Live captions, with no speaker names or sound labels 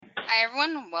Hi,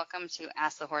 everyone. Welcome to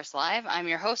Ask the Horse Live. I'm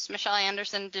your host, Michelle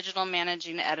Anderson, Digital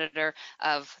Managing Editor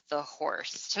of The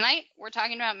Horse. Tonight, we're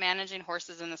talking about managing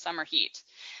horses in the summer heat.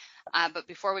 But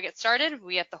before we get started,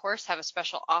 we at The Horse have a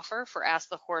special offer for Ask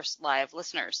the Horse Live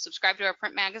listeners. Subscribe to our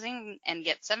print magazine and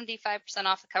get 75%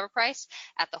 off the cover price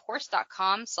at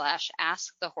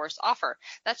thehorse.com/askthehorseoffer.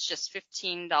 That's just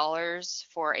 $15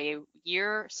 for a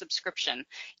year subscription.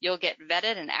 You'll get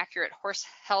vetted and accurate horse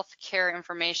health care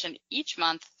information each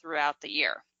month throughout the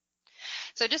year.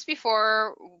 So just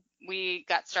before we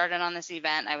got started on this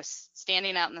event, I was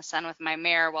standing out in the sun with my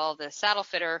mare while the saddle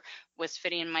fitter was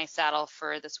fitting my saddle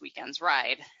for this weekend's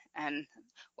ride. And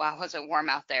wow, was it warm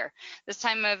out there. This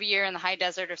time of year in the high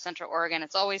desert of Central Oregon,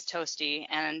 it's always toasty,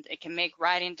 and it can make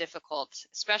riding difficult,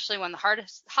 especially when the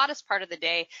hottest part of the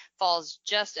day falls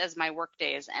just as my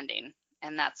workday is ending.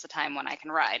 And that's the time when I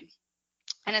can ride.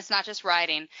 And it's not just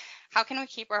riding. How can we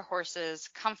keep our horses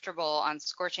comfortable on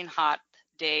scorching hot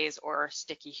days or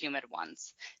sticky, humid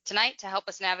ones? Tonight, to help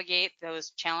us navigate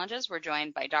those challenges, we're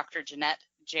joined by Dr. Jeanette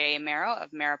J. Marrow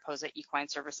of Mariposa Equine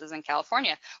Services in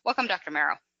California. Welcome, Dr.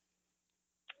 Marrow.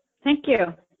 Thank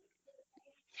you.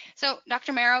 So,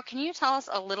 Dr. Marrow, can you tell us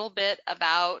a little bit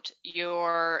about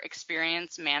your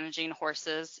experience managing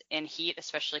horses in heat,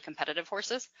 especially competitive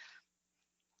horses?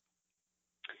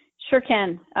 Sure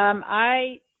can.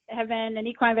 I have been an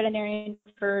equine veterinarian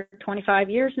for 25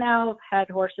 years now, had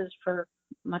horses for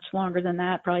much longer than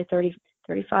that, probably 30,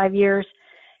 35 years.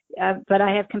 But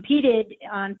I have competed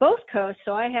on both coasts,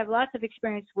 so I have lots of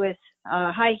experience with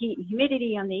high heat and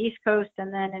humidity on the East Coast,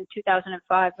 and then in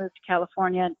 2005 moved to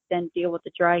California, then deal with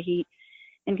the dry heat,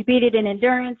 and competed in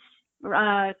endurance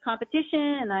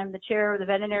competition, and I'm the chair of the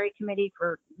veterinary committee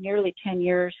for nearly 10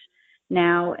 years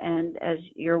now. And as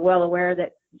you're well aware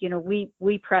that, you know,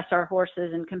 we press our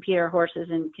horses and compete our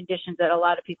horses in conditions that a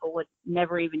lot of people would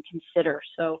never even consider.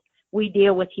 So we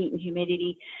deal with heat and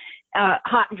humidity,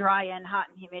 hot and dry and hot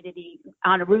and humidity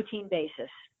on a routine basis.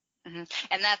 Mm-hmm.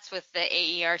 And that's with the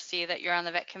AERC that you're on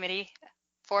the vet committee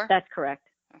for? That's correct.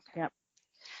 Okay. Yep.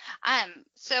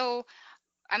 So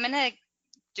I'm going to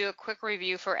do a quick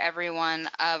review for everyone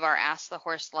of our Ask the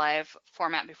Horse Live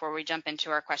format before we jump into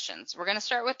our questions. We're going to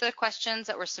start with the questions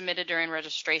that were submitted during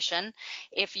registration.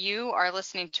 If you are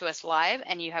listening to us live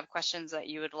and you have questions that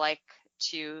you would like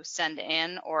to send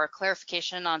in or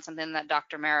clarification on something that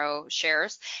Dr. Marrow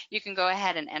shares, you can go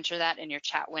ahead and enter that in your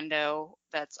chat window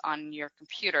that's on your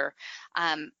computer.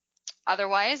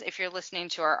 Otherwise, if you're listening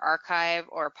to our archive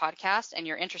or podcast and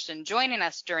you're interested in joining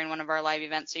us during one of our live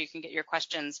events so you can get your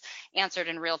questions answered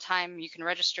in real time, you can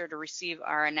register to receive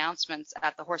our announcements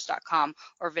at thehorse.com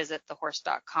or visit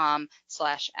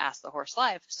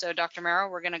thehorse.com/askthehorse-live. So Dr. Marrow,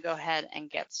 we're going to go ahead and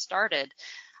get started.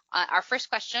 Our first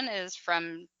question is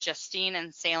from Justine in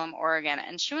Salem, Oregon,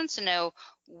 and she wants to know,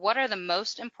 what are the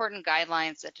most important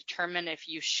guidelines that determine if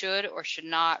you should or should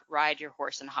not ride your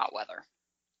horse in hot weather?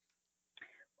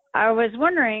 I was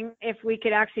wondering if we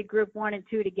could actually group 1 and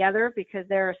 2 together, because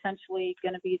they're essentially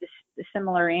going to be the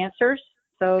similar answers.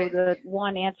 So okay. The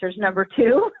one answer is number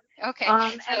 2. Okay.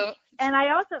 And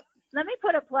I also, let me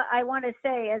put I want to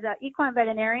say, as an equine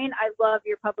veterinarian, I love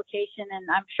your publication,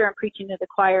 and I'm sure I'm preaching to the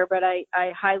choir, but I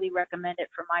highly recommend it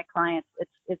for my clients.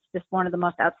 It's just one of the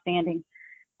most outstanding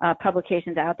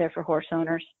publications out there for horse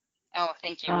owners. Oh,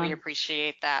 thank you. We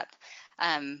appreciate that.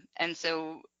 And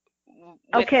so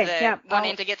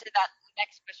wanting to get to that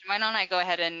next question, why don't I go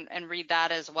ahead and read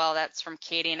that as well? That's from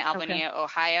Katie in Albany, okay.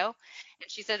 Ohio. And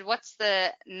she said, what's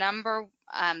the number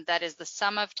that is the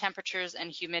sum of temperatures and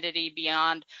humidity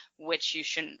beyond which you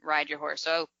shouldn't ride your horse?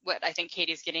 So what I think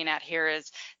Katie's getting at here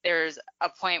is there's a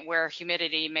point where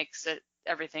humidity makes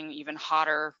everything even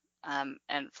hotter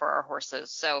and for our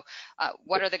horses. So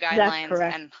what are the guidelines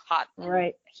and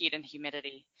heat and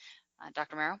humidity?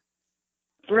 Dr. Marrow?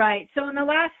 Right. So in the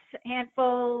last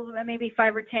handful, maybe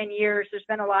 5 or 10 years, there's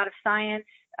been a lot of science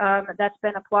that's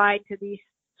been applied to these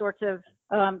sorts of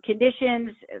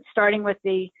conditions, starting with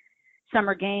the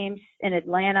Summer Games in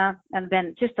Atlanta, and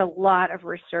then just a lot of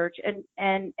research.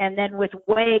 And then with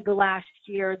WAG last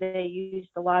year, they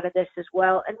used a lot of this as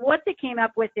well. And what they came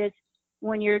up with is,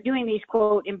 when you're doing these,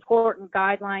 quote, important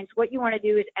guidelines, what you want to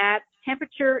do is add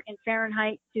temperature in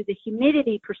Fahrenheit to the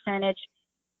humidity percentage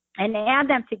and add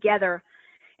them together.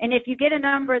 And if you get a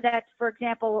number that's, for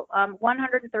example,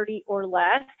 130 or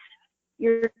less,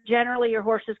 your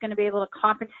horse is going to be able to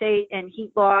compensate, and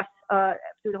heat loss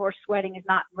through the horse sweating is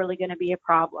not really going to be a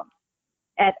problem.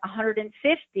 At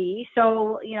 150,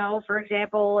 so, you know, for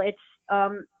example, it's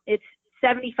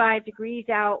 75 degrees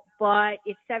out, but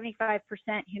it's 75%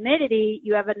 humidity,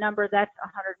 you have a number that's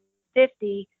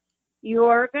 150,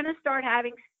 you're going to start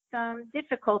having some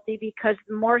difficulty because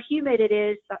the more humid it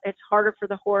is, it's harder for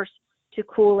the horse to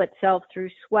cool itself through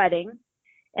sweating.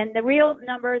 And the real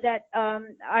number that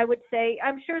I would say,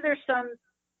 I'm sure there's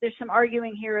some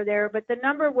arguing here or there, but the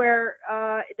number where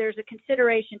there's a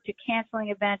consideration to canceling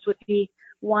events would be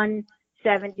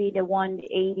 170 to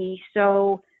 180.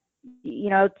 So, you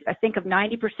know, I think of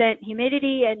 90%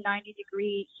 humidity and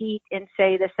 90-degree heat in,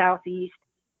 say, the southeast.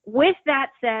 With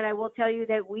that said, I will tell you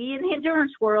that we in the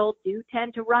endurance world do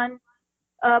tend to run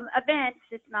events.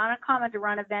 It's not uncommon to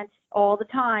run events all the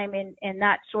time in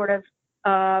that sort of,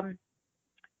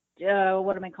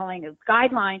 what am I calling it,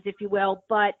 guidelines, if you will,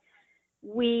 but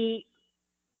we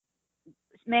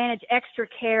manage extra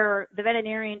care. The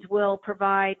veterinarians will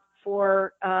provide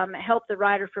for help the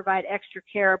riders provide extra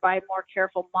care by more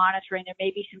careful monitoring. There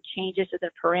may be some changes to the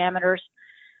parameters.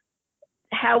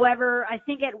 However, I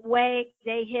think at WEG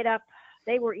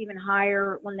they were even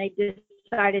higher when they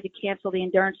decided to cancel the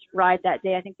endurance ride that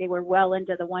day. I think they were well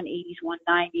into the 180s,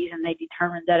 190s, and they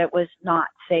determined that it was not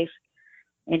safe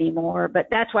anymore. But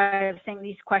that's why I'm saying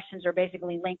these questions are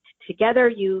basically linked together.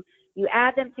 You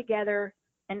add them together,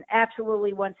 and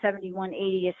absolutely 170,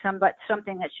 180 is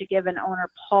something that should give an owner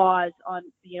pause on,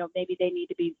 you know, maybe they need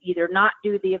to be either not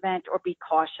do the event or be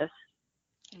cautious.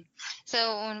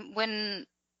 So when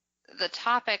the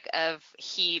topic of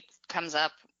heat comes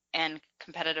up and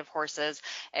competitive horses,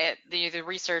 the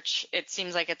research, it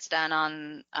seems like it's done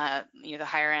on the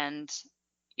higher end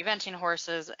eventing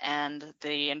horses and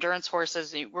the endurance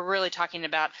horses. We're really talking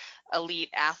about elite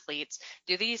athletes.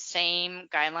 Do these same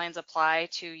guidelines apply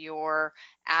to your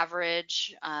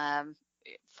average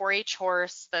 4-H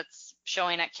horse that's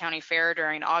showing at county fair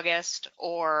during August,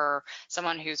 or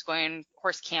someone who's going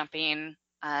horse camping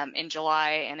in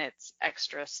July and it's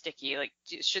extra sticky? Like,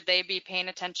 should they be paying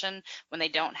attention when they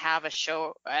don't have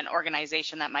an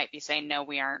organization that might be saying, no,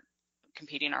 we aren't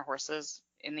competing our horses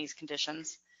in these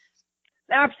conditions?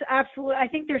 Absolutely. I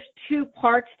think there's two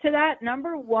parts to that.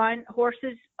 Number one,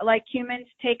 horses, like humans,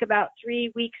 take about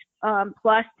 3 weeks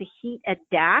plus to heat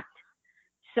adapt.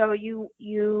 So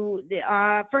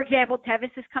for example,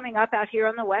 Tevis is coming up out here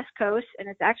on the West Coast, and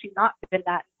it's actually not been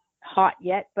that hot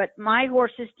yet, but my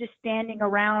horses just standing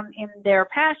around in their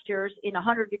pastures in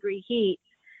 100-degree heat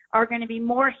are going to be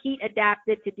more heat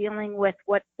adapted to dealing with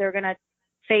what they're going to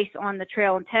face on the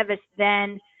trail in Tevis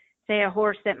than, say, a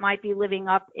horse that might be living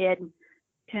up in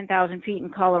 10,000 feet in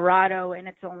Colorado and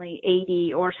it's only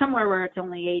 80, or somewhere where it's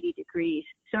only 80 degrees.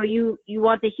 So you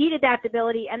want the heat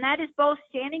adaptability, and that is both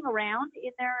standing around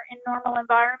in normal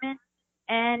environment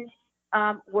and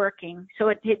working. So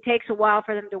it takes a while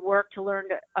for them to work to learn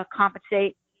to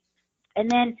compensate.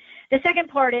 And then the second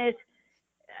part is,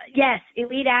 yes,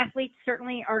 elite athletes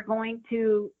certainly are going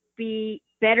to be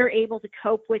better able to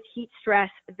cope with heat stress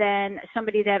than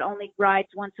somebody that only rides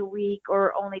once a week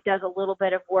or only does a little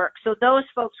bit of work. So those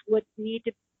folks would need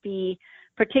to be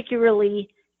particularly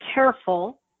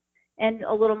careful and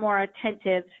a little more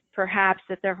attentive, perhaps,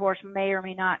 that their horse may or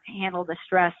may not handle the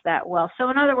stress that well. So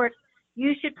in other words,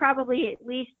 you should probably, at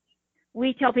least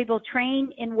we tell people,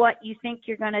 train in what you think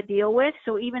you're going to deal with.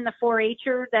 So even the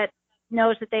 4-H'er that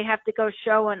knows that they have to go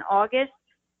show in August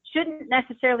shouldn't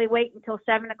necessarily wait until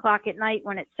 7 o'clock at night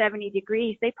when it's 70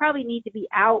 degrees. They probably need to be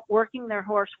out working their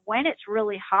horse when it's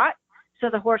really hot, so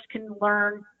the horse can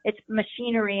learn its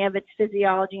machinery of its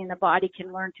physiology, and the body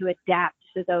can learn to adapt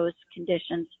to those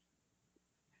conditions.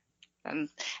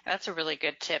 That's a really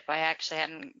good tip. I actually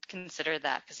hadn't considered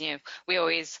that,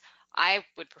 because I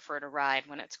would prefer to ride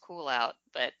when it's cool out,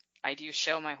 but I do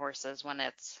show my horses when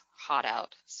it's hot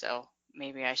out. So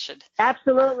maybe I should.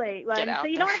 Absolutely. Get out so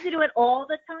you there. don't have to do it all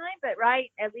the time, but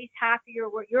at least half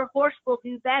of your horse will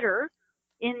do better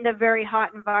in the very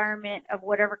hot environment of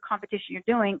whatever competition you're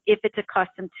doing if it's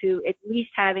accustomed to at least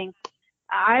having,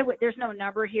 there's no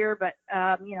number here, but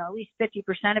at least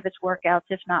 50% of its workouts,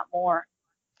 if not more.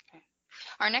 Okay.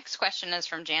 Our next question is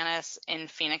from Janice in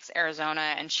Phoenix,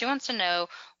 Arizona, and she wants to know,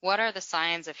 what are the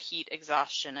signs of heat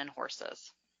exhaustion in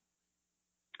horses?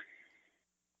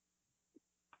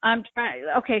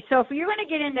 Okay, so if you're going to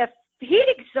get into heat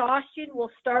exhaustion, will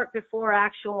start before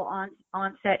actual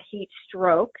onset heat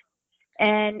stroke.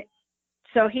 And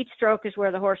so heat stroke is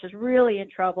where the horse is really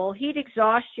in trouble. Heat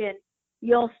exhaustion,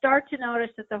 you'll start to notice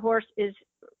that the horse is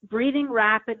breathing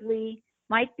rapidly,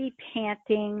 might be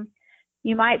panting.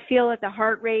 You might feel at the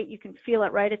heart rate, you can feel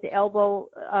it right at the elbow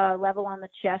level on the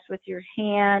chest with your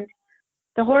hand.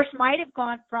 The horse might have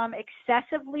gone from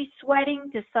excessively sweating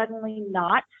to suddenly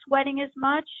not sweating as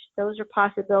much. Those are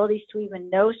possibilities, to even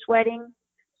no sweating.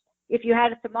 If you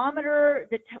had a thermometer,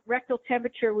 the rectal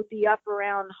temperature would be up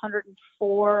around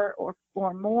 104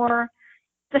 or more.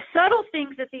 The subtle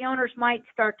things that the owners might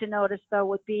start to notice, though,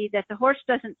 would be that the horse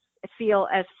doesn't feel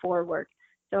as forward.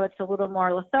 So it's a little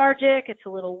more lethargic, it's a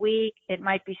little weak, it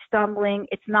might be stumbling,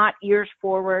 it's not ears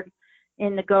forward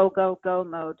in the go, go, go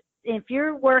mode. If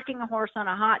you're working a horse on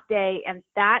a hot day and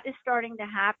that is starting to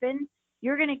happen,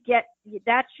 you're going to get,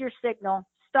 that's your signal.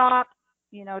 Stop,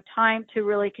 time to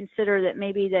really consider that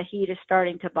maybe the heat is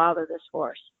starting to bother this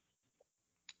horse.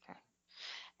 Okay.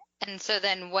 And so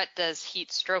then what does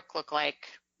heat stroke look like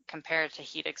compared to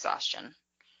heat exhaustion?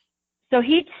 So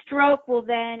heat stroke will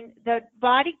then, the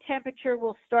body temperature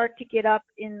will start to get up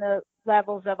in the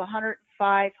levels of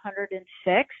 105,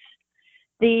 106.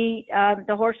 The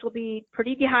horse will be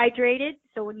pretty dehydrated.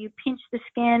 So when you pinch the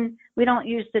skin, we don't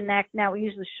use the neck now, we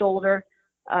use the shoulder,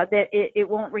 that it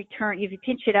won't return. If you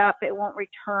pinch it up, it won't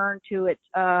return to its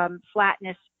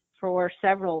flatness for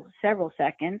several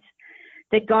seconds.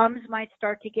 The gums might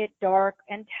start to get dark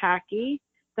and tacky.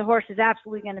 The horse is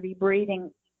absolutely going to be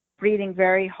breathing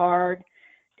very hard.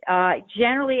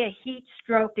 Generally, a heat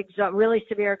stroke, really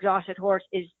severe exhausted horse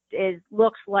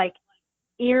looks like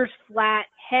ears flat,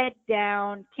 head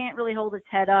down, can't really hold its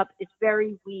head up. It's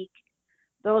very weak.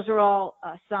 Those are all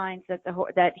signs that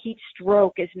that heat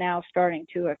stroke is now starting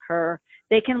to occur.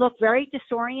 They can look very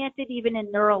disoriented, even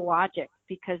in neurologic,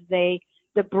 because the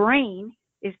brain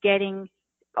is getting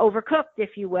overcooked,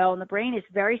 if you will, and the brain is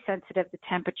very sensitive to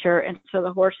temperature, and so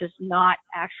the horse is not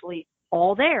actually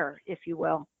all there, if you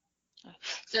will.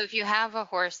 So if you have a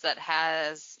horse that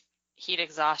has heat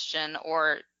exhaustion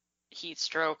or heat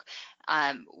stroke,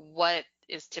 what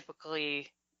is typically,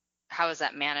 how is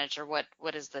that managed, or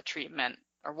what is the treatment,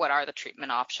 or what are the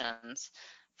treatment options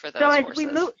for those horses?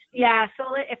 So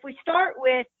if we start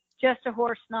with just a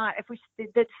horse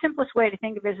the simplest way to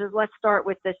think of it is let's start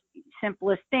with the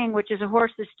simplest thing, which is a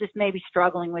horse that's just maybe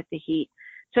struggling with the heat.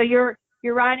 So you're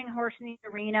riding a horse in the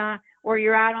arena, or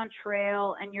you're out on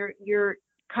trail and you're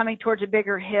coming towards a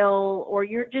bigger hill, or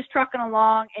you're just trucking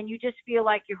along and you just feel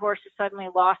like your horse has suddenly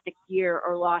lost a gear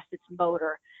or lost its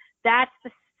motor. That's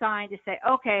the sign to say,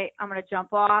 okay, I'm going to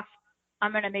jump off.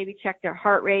 I'm going to maybe check their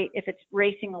heart rate. If it's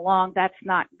racing along, that's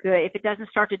not good. If it doesn't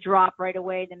start to drop right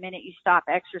away the minute you stop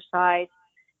exercise,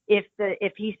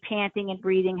 if he's panting and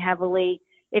breathing heavily,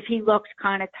 if he looks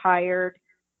kind of tired,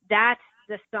 that's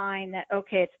the sign that,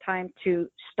 okay, it's time to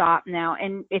stop now.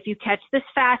 And if you catch this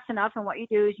fast enough, and what you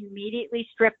do is you immediately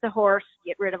strip the horse,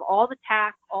 get rid of all the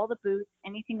tack, all the boots,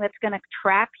 anything that's going to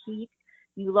trap heat.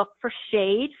 You look for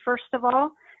shade, first of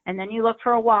all, and then you look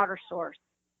for a water source.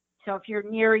 So if you're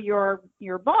near your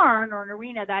barn or an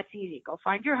arena, that's easy. Go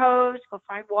find your hose, go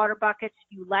find water buckets.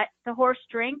 You let the horse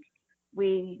drink.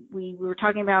 We were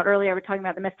talking about earlier, we were talking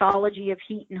about the mythology of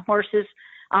heat in horses.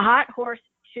 A hot horse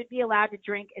should be allowed to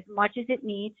drink as much as it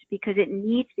needs, because it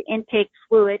needs to intake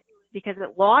fluid, because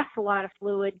it lost a lot of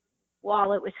fluid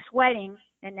while it was sweating,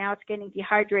 and now it's getting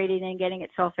dehydrated and getting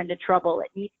itself into trouble.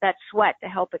 It needs that sweat to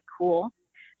help it cool.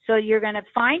 So you're going to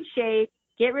find shade,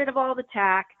 get rid of all the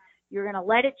tack, you're going to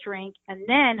let it drink, and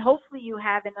then hopefully you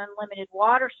have an unlimited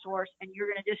water source, and you're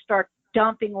going to just start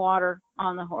dumping water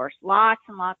on the horse, lots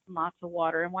and lots and lots of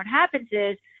water. And what happens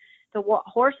is the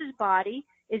horse's body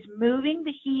is moving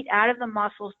the heat out of the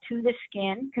muscles to the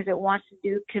skin, because it wants to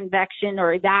do convection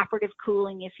or evaporative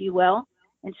cooling, if you will.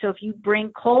 And so if you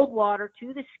bring cold water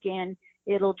to the skin,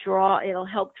 it'll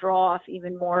help draw off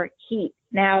even more heat.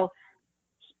 Now,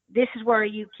 this is where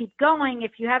you keep going.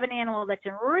 If you have an animal that's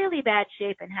in really bad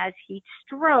shape and has heat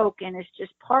stroke and is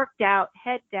just parked out,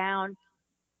 head down,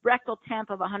 rectal temp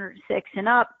of 106 and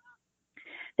up,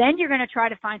 then you're going to try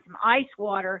to find some ice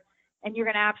water, and you're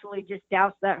going to absolutely just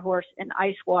douse that horse in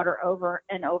ice water over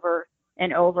and over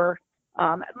and over.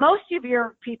 Most of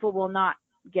your people will not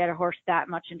get a horse that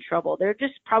much in trouble. They're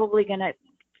just probably going to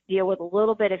deal with a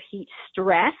little bit of heat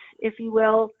stress, if you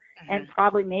will, and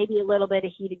probably maybe a little bit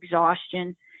of heat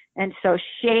exhaustion. And so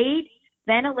shade,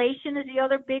 ventilation is the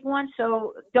other big one.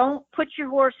 So don't put your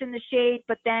horse in the shade,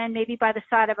 but then maybe by the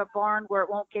side of a barn where it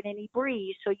won't get any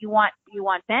breeze. So you want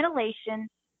ventilation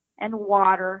and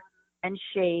water and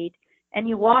shade. And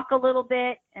you walk a little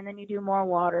bit, and then you do more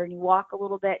water, and you walk a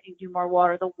little bit, and you do more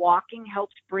water. The walking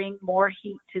helps bring more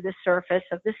heat to the surface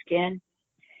of the skin.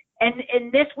 And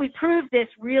we proved this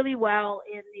really well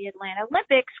in the Atlanta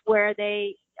Olympics, where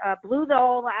they blew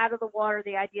all out of the water,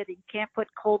 the idea that you can't put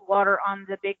cold water on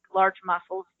the big, large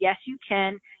muscles. Yes, you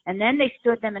can. And then they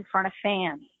stood them in front of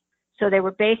fans. So they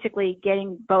were basically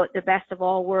getting both the best of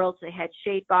all worlds. They had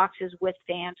shade boxes with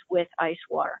fans with ice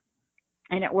water,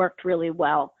 and it worked really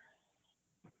well.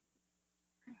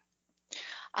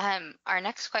 Our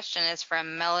next question is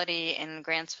from Melody in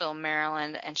Grantsville,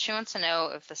 Maryland, and she wants to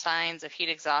know if the signs of heat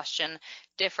exhaustion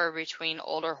differ between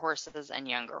older horses and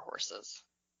younger horses.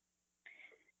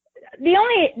 The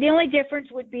only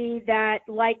difference would be that,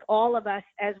 like all of us,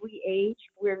 as we age,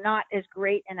 we're not as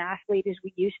great an athlete as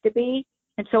we used to be.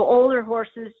 And so older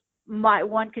horses,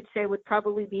 one could say, would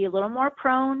probably be a little more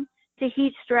prone to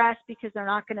heat stress because they're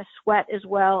not going to sweat as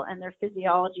well and their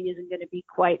physiology isn't going to be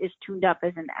quite as tuned up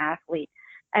as an athlete.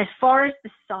 As far as the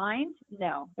signs,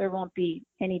 no, there won't be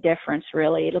any difference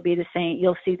really. It'll be the same.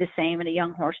 You'll see the same in a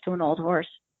young horse to an old horse.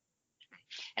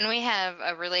 And we have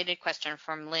a related question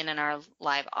from Lynn in our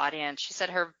live audience. She said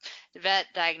her vet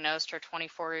diagnosed her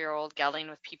 24-year-old gelding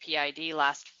with PPID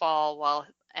last fall while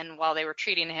they were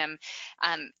treating him.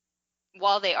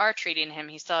 While they are treating him,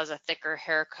 he still has a thicker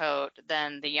hair coat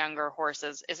than the younger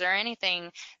horses. Is there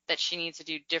anything that she needs to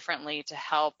do differently to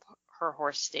help her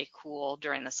horse stay cool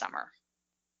during the summer?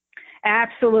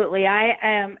 Absolutely.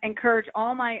 I encourage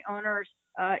all my owners.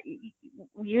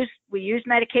 We use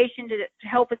medication to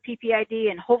help with PPID,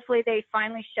 and hopefully they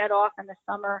finally shed off in the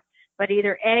summer. But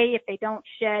either A, if they don't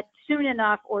shed soon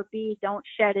enough, or B, don't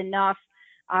shed enough,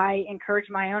 I encourage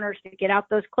my owners to get out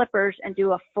those clippers and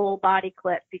do a full body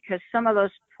clip, because some of those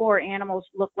poor animals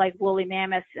look like woolly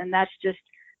mammoths, and that's just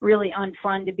really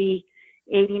unfun to be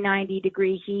 80, 90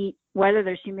 degree heat, whether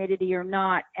there's humidity or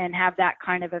not, and have that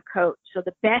kind of a coat. So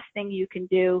the best thing you can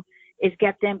do is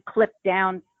get them clipped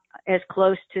down as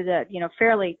close to the,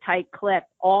 fairly tight clip,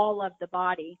 all of the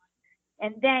body.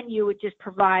 And then you would just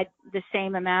provide the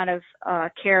same amount of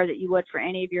care that you would for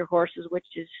any of your horses, which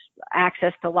is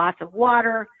access to lots of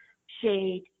water,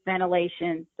 shade,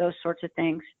 ventilation, those sorts of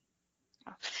things.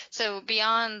 So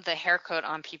beyond the hair coat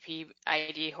on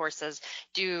PPID horses,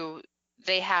 do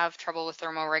they have trouble with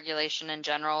thermoregulation in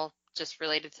general, just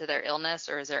related to their illness,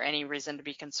 or is there any reason to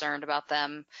be concerned about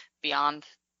them beyond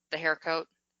the hair coat?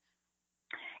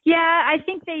 Yeah, I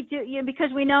think they do,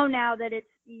 because we know now that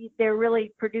they're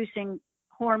really producing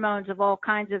hormones of all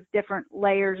kinds of different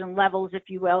layers and levels, if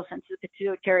you will, since the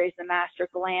pituitary is the master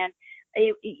gland.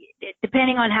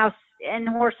 Depending on and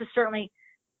horses certainly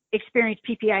experience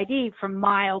PPID from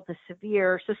mild to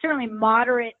severe. So certainly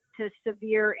moderate to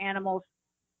severe animals,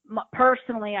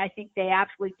 personally, I think they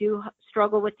absolutely do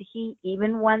struggle with the heat,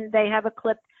 even when they have a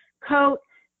clipped coat.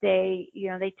 They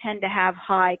tend to have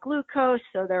high glucose,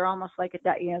 so they're almost like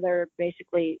they're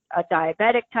basically a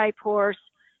diabetic type horse.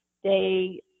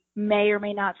 They may or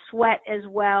may not sweat as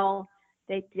well.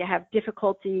 They have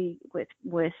difficulty with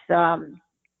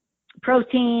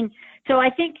protein. So I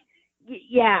think,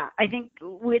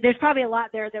 there's probably a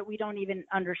lot there that we don't even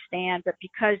understand, but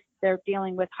because they're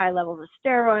dealing with high levels of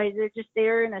steroids,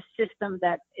 they're in a system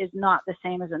that is not the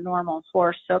same as a normal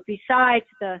horse. So besides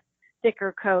the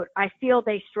thicker coat, I feel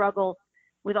they struggle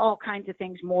with all kinds of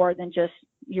things more than just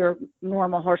your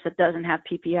normal horse that doesn't have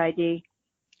PPID.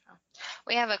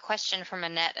 We have a question from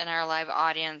Annette in our live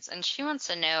audience, and she wants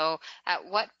to know, at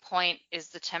what point is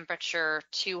the temperature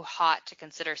too hot to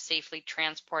consider safely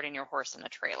transporting your horse in a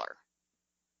trailer?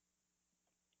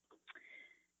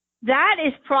 That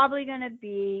is probably going to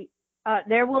be,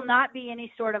 there will not be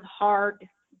any sort of hard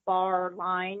bar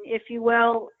line, if you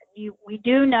will. We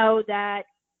do know that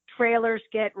trailers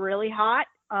get really hot,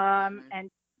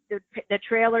 and the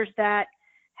trailers that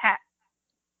have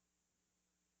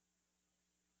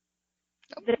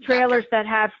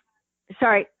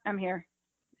sorry, I'm here.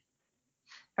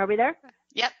 Are we there?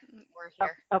 Yep, we're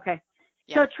here. Oh, okay.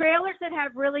 Yep. So trailers that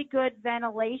have really good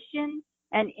ventilation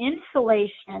and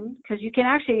insulation, because you can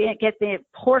actually get the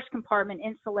horse compartment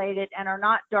insulated and are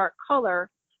not dark color,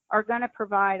 are going to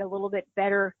provide a little bit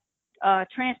better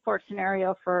transport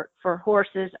scenario for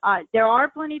horses. There are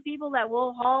plenty of people that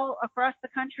will haul across the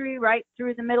country right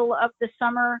through the middle of the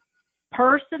summer.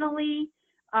 Personally,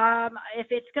 if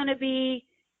it's going to be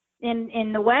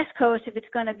in the West Coast, if it's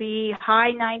going to be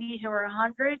high 90s or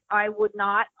 100, I would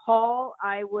not haul.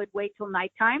 I would wait till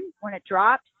nighttime when it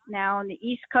drops. Now on the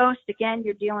East Coast, again,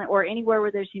 you're dealing, or anywhere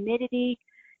where there's humidity,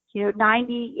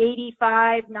 90,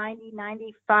 85, 90,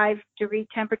 95 degree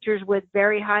temperatures with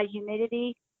very high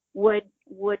humidity would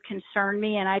concern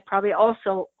me, and I'd probably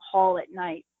also haul at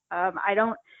night.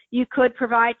 You could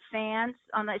provide fans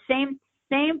on the same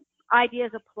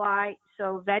ideas apply.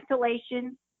 So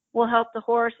ventilation will help the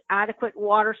horse, adequate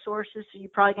water sources. So you're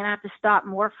probably going to have to stop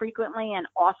more frequently and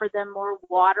offer them more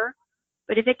water.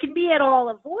 But if it can be at all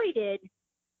avoided,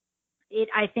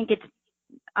 I think it's,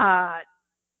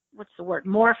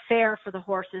 more fair for the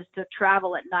horses to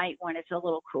travel at night when it's a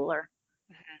little cooler.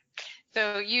 Mm-hmm.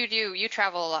 So you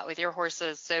travel a lot with your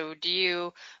horses. So do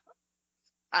you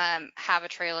have a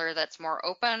trailer that's more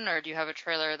open, or do you have a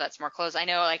trailer that's more closed? I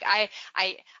know, like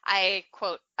I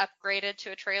quote upgraded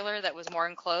to a trailer that was more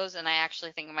enclosed, and I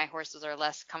actually think my horses are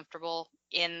less comfortable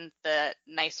in the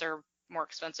nicer, more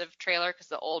expensive trailer because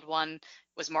the old one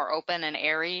was more open and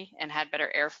airy and had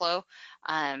better airflow.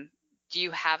 Do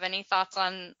you have any thoughts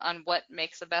on what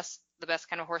makes the best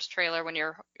kind of horse trailer when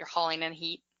you're hauling in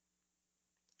heat?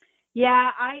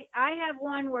 Yeah, I have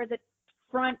one where the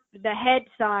head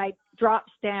side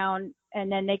drops down, and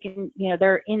then they can,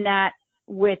 they're in that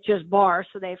with just bars,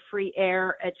 so they have free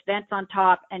air. It's vents on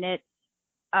top, and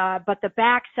but the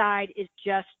back side is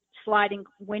just sliding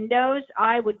windows.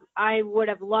 I would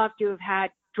have loved to have had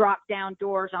drop down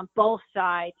doors on both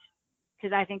sides,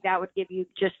 because I think that would give you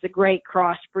just the great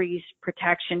cross breeze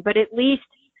protection. But at least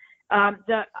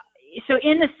so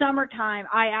in the summertime,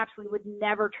 I absolutely would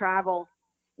never travel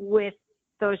with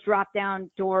those drop down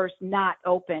doors not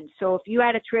open. So if you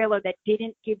had a trailer that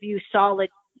didn't give you solid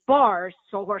bars,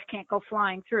 so a horse can't go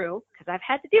flying through, because I've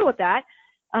had to deal with that,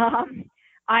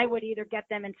 I would either get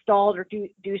them installed or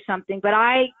do something. But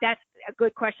that's a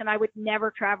good question. I would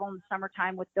never travel in the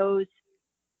summertime with those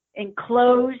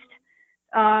enclosed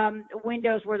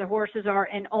windows where the horses are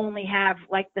and only have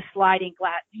like the sliding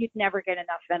glass. You'd never get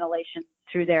enough ventilation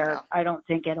through there, No. I don't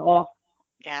think, at all.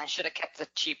 Yeah, I should have kept the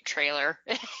cheap trailer.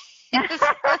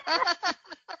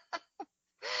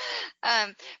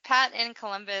 Pat in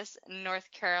Columbus, North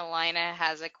Carolina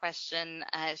has a question.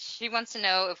 She wants to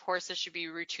know if horses should be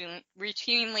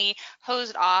routinely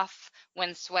hosed off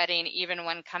when sweating, even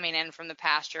when coming in from the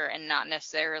pasture and not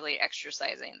necessarily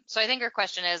exercising. So I think her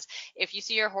question is, if you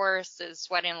see your horse is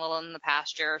sweating a little in the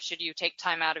pasture, should you take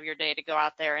time out of your day to go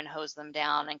out there and hose them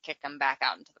down and kick them back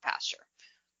out into the pasture?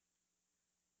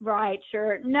 Right,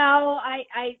 sure. No,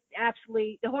 I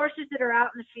absolutely, the horses that are out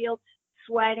in the field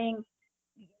sweating,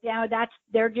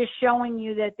 they're just showing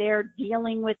you that they're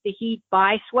dealing with the heat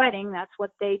by sweating. That's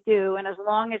what they do. And as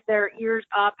long as their ears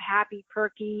up, happy,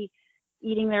 perky,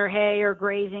 eating their hay or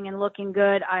grazing and looking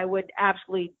good, I would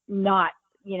absolutely not,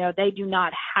 they do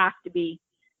not have to be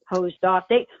hosed off.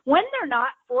 When they're not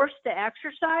forced to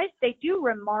exercise, they do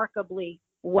remarkably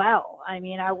well. I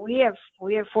mean, we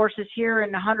have horses here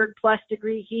in 100+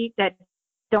 degree heat that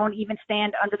don't even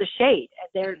stand under the shade.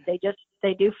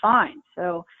 They do fine.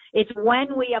 So it's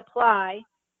when we apply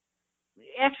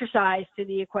exercise to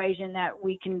the equation that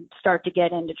we can start to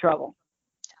get into trouble.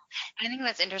 I think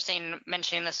that's interesting,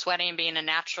 mentioning the sweating being a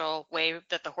natural way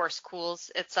that the horse cools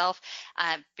itself,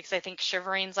 because I think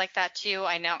shivering's like that too.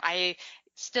 I know I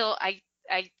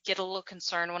get a little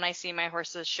concerned when I see my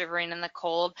horses shivering in the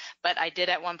cold, but I did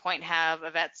at one point have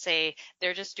a vet say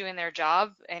they're just doing their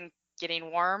job and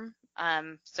getting warm.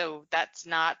 So that's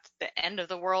not the end of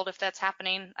the world if that's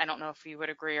happening. I don't know if you would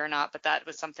agree or not, but that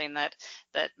was something that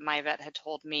my vet had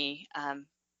told me,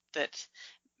 that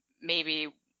maybe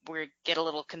we get a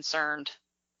little concerned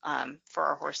for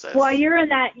our horses. Well, you're in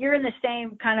the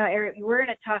same kind of area. We're in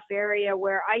a tough area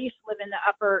where I used to live in the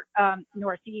upper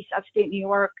Northeast, upstate New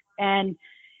York, and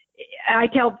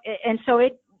so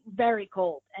it's very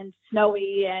cold and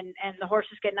snowy, and the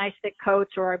horses get nice thick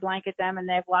coats, or I blanket them and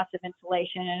they have lots of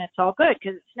insulation, and it's all good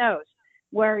because it snows.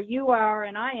 Where you are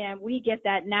and I am, we get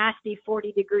that nasty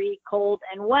 40-degree cold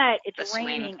and wet. It's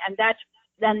raining, and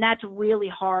that's really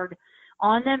hard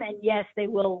on them. And yes, they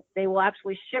will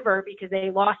absolutely shiver because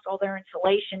they lost all their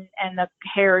insulation and the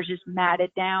hair is just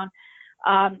matted down.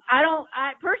 I don't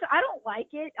like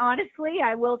it, honestly.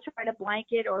 I will try to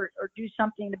blanket or do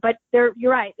something, but you're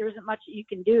right. There isn't much that you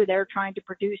can do. They're trying to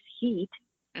produce heat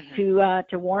to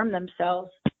warm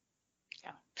themselves.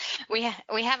 Yeah. We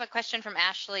have a question from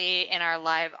Ashley in our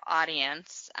live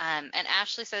audience, and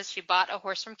Ashley says she bought a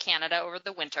horse from Canada over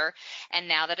the winter, and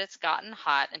now that it's gotten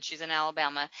hot, and she's in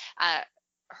Alabama,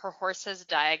 her horse has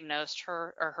diagnosed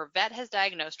her vet has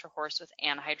diagnosed her horse with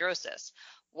anhidrosis.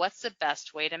 What's the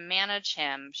best way to manage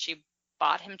him? She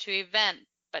bought him to event,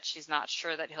 but she's not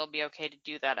sure that he'll be okay to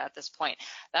do that at this point.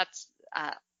 That's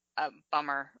a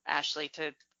bummer, Ashley,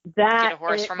 to get a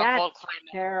horse from a cold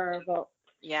climate. Terrible.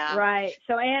 Yeah. Right.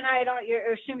 So you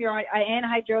assume you're right.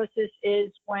 Anhidrosis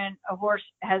is when a horse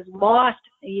has lost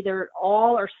either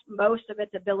all or most of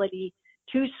its ability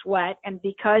to sweat, and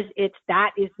because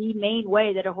that is the main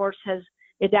way that a horse has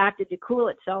adapted to cool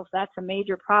itself. That's a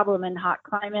major problem in hot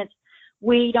climates.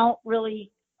 We don't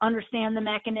really understand the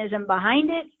mechanism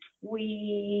behind it.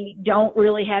 We don't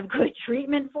really have good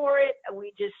treatment for it.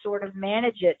 We just sort of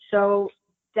manage it. So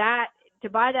to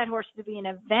buy that horse to be an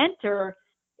eventer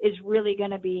is really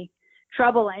going to be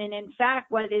trouble. And in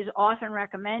fact, what is often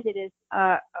recommended is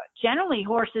generally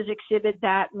horses exhibit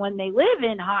that when they live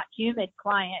in hot, humid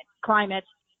climates,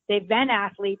 they've been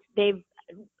athletes, they've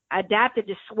adapted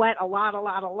to sweat a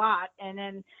lot, and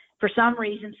then for some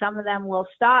reason some of them will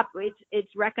stop.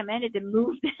 It's recommended to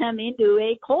move them into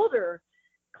a colder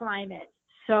climate.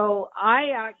 So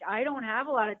I don't have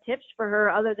a lot of tips for her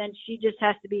other than she just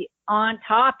has to be on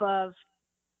top of,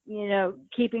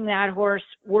 keeping that horse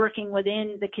working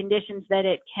within the conditions that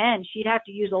it can. She'd have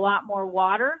to use a lot more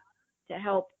water to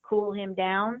help cool him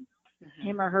down,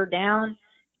 him or her down,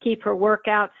 keep her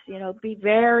workouts, be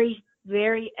very,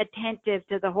 very attentive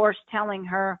to the horse telling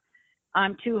her,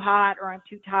 I'm too hot or I'm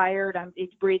too tired, he's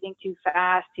breathing too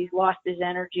fast, he's lost his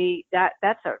energy. That's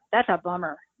a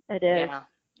bummer. It is.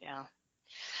 Yeah.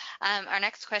 Our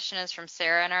next question is from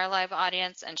Sarah in our live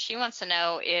audience, and she wants to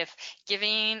know if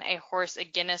giving a horse a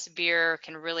Guinness beer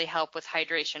can really help with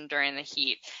hydration during the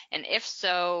heat, and if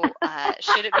so,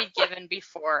 should it be given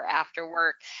before or after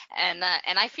work? And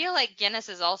I feel like Guinness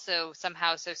is also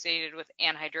somehow associated with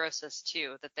anhidrosis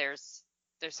too, that there's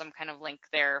some kind of link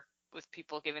there with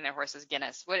people giving their horses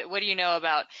Guinness. What do you know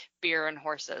about beer and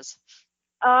horses?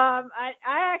 I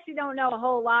actually don't know a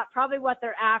whole lot. Probably what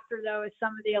they're after though is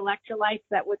some of the electrolytes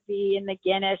that would be in the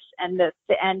Guinness, and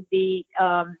the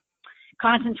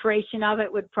concentration of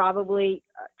it would probably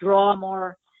draw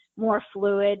more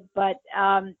fluid. But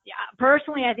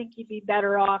personally, I think you'd be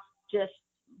better off just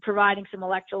providing some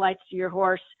electrolytes to your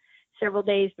horse several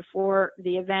days before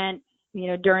the event,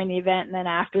 during the event, and then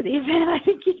after the event. I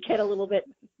think you'd get a little bit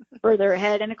further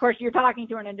ahead. And of course, you're talking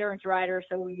to an endurance rider,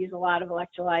 so we use a lot of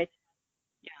electrolytes.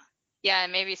 Yeah,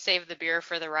 and maybe save the beer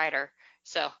for the rider.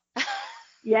 So.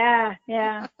 Yeah.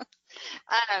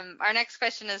 Our next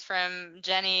question is from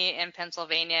Jenny in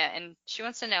Pennsylvania, and she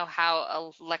wants to know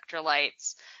how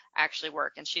electrolytes actually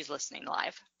work, and she's listening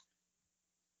live.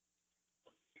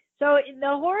 So the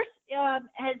horse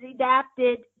has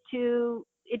adapted to,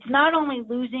 it's not only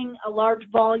losing a large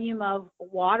volume of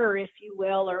water, if you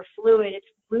will, or fluid, it's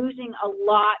losing a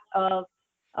lot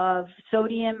of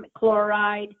sodium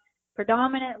chloride,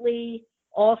 predominantly,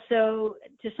 also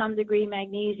to some degree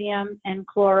magnesium and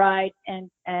chloride, and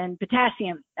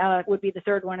potassium would be the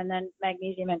third one, and then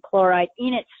magnesium and chloride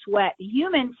in its sweat. The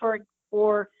human,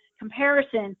 for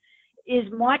comparison, is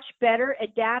much better,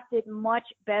 adapted much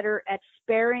better at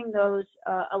sparing those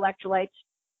electrolytes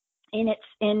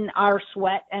in our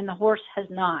sweat, and the horse has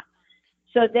not.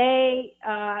 So they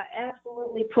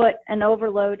absolutely put an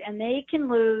overload, and they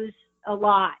can lose a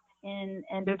lot. And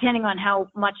depending on how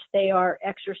much they are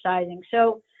exercising.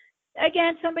 So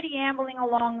again, somebody ambling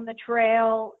along the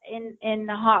trail in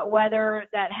the hot weather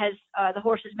that has the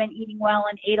horse has been eating well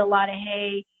and ate a lot of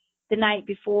hay the night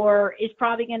before is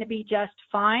probably going to be just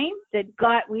fine. The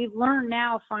gut, we've learned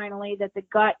now finally that the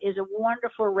gut is a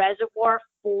wonderful reservoir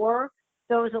for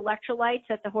those electrolytes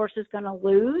that the horse is going to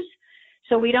lose.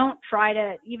 So we don't try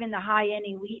to, even the high-end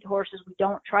elite horses, we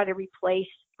don't try to replace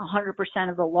 100%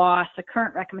 of the loss. The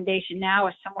current recommendation now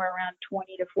is somewhere around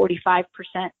 20 to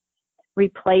 45%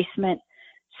 replacement.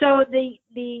 So the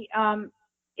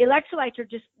electrolytes are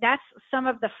just, that's some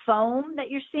of the foam that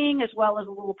you're seeing, as well as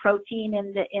a little protein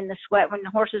in the sweat when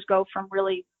the horses go from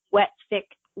really wet, thick,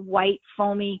 white,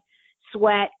 foamy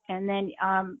sweat. And then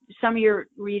some of your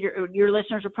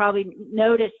listeners will probably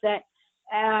notice that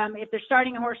if they're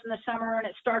starting a horse in the summer and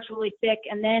it starts really thick,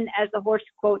 and then as the horse,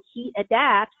 quote, heat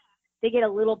adapts, they get a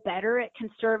little better at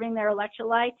conserving their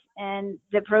electrolytes and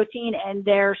the protein, and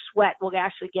their sweat will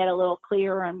actually get a little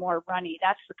clearer and more runny.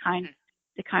 That's the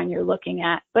kind you're looking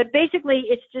at. But basically,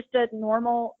 it's just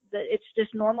normal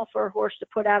for a horse to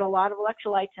put out a lot of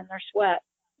electrolytes in their sweat.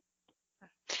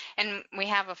 And we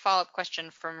have a follow-up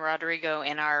question from Rodrigo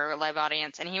in our live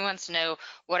audience, and he wants to know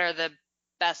what are the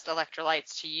best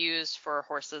electrolytes to use for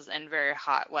horses in very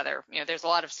hot weather. There's a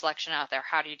lot of selection out there.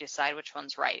 How do you decide which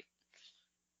one's right?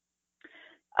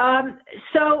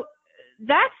 So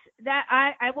that's that.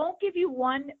 I won't give you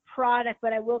one product,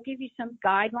 but I will give you some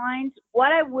guidelines.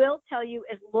 What I will tell you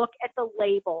is look at the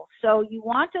label. So you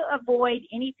want to avoid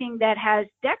anything that has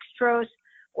dextrose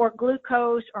or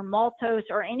glucose or maltose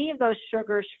or any of those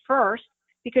sugars first,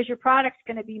 because your product's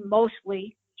going to be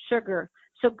mostly sugar.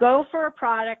 So go for a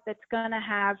product that's going to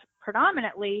have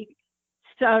predominantly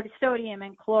sodium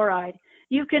and chloride.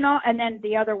 You can, and then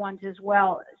the other ones as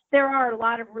well. There are a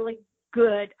lot of really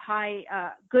good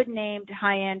named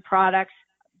high-end products,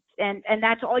 and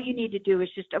that's all you need to do is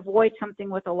just avoid something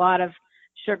with a lot of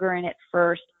sugar in it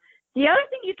first. The other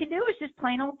thing you can do is just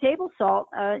plain old table salt.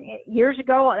 Years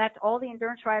ago, that's all the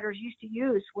endurance riders used to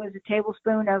use was a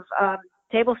tablespoon of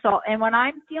table salt. And when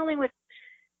I'm dealing with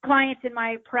clients in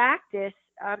my practice,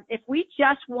 if we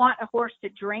just want a horse to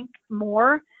drink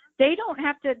more, they don't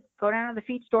have to go down to the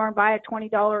feed store and buy a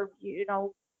 $20,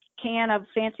 can of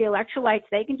fancy electrolytes,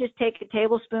 they can just take a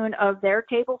tablespoon of their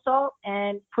table salt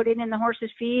and put it in the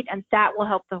horse's feed, and that will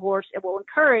help the horse. It will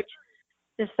encourage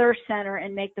the thirst center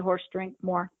and make the horse drink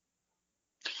more.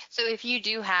 So if you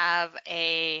do have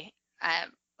an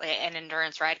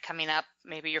endurance ride coming up,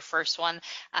 maybe your first one,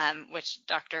 which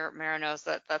Dr. Mara knows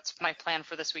that's my plan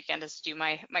for this weekend, is to do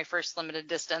my first limited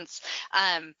distance.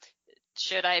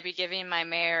 Should I be giving my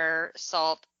mare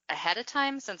salt ahead of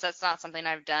time, since that's not something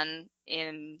I've done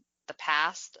in the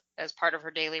past as part of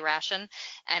her daily ration?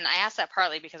 And I ask that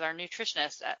partly because our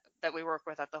nutritionist that we work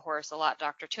with at the horse a lot,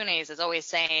 Dr. Tunes, is always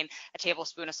saying a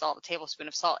tablespoon of salt,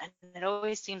 and it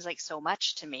always seems like so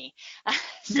much to me.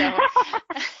 So,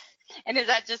 and is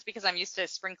that just because I'm used to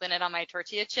sprinkling it on my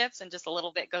tortilla chips and just a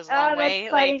little bit goes a long way?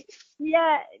 That's funny.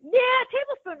 Yeah,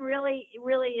 tablespoon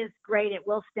really is great. It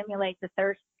will stimulate the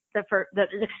thirst center.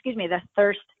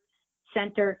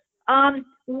 A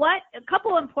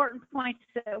couple important points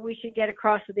that we should get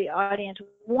across to the audience.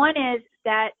 One is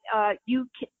that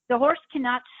the horse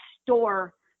cannot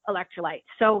store electrolytes.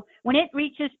 So when it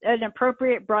reaches an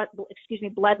appropriate blood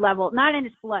level, not in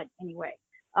its blood anyway.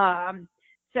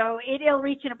 So it'll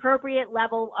reach an appropriate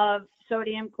level of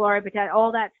sodium, chloride, potassium,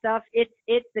 all that stuff.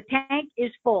 The tank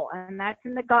is full, and that's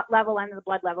in the gut level and the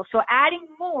blood level. So adding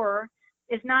more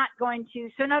is not going to,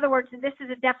 so in other words, this is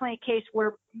definitely a case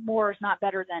where more is not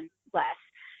better than less.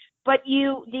 But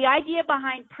the idea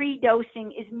behind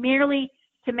pre-dosing is merely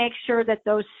to make sure that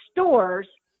those stores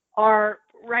are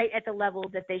right at the level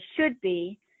that they should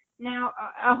be. Now,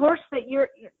 a horse that your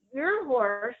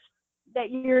horse that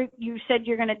you said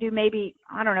you're going to do maybe,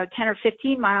 10 or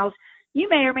 15 miles, you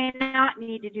may or may not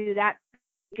need to do that,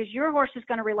 because your horse is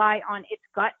going to rely on its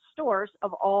gut stores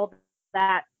of all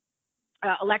that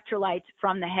electrolytes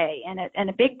from the hay. And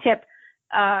a big tip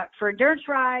for endurance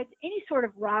rides, any sort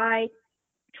of ride,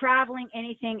 traveling,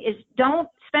 anything, is don't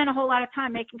spend a whole lot of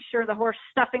time making sure the horse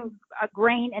stuffing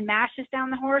grain and mashes down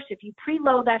the horse. If you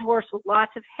preload that horse with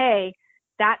lots of hay,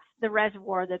 that's the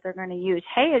reservoir that they're going to use.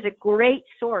 Hay is a great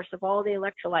source of all the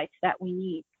electrolytes that we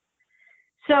need.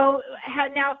 So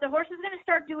now if the horse is going to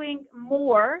start doing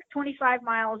more, 25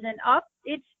 miles and up,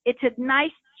 it's a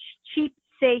nice, cheap,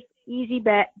 safe, easy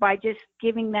bet by just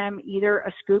giving them either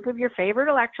a scoop of your favorite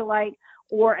electrolyte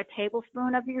or a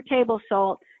tablespoon of your table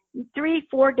salt.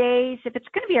 3-4 days. If it's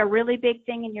going to be a really big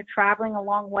thing and you're traveling a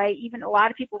long way, even a lot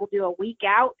of people will do a week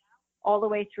out all the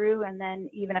way through, and then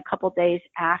even a couple days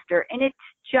after. And it's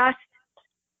just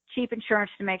cheap insurance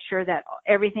to make sure that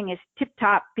everything is tip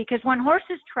top, because when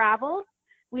horses travel,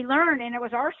 we learned, and it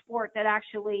was our sport that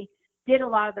actually did a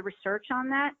lot of the research on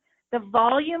that, the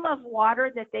volume of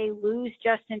water that they lose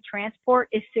just in transport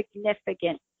is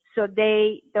significant. So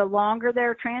the longer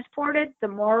they're transported, the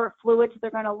more fluids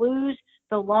they're going to lose,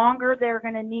 the longer they're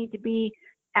going to need to be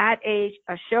at a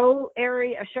show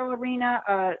area, a show arena,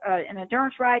 an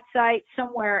endurance ride site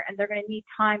somewhere, and they're going to need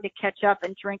time to catch up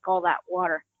and drink all that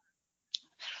water.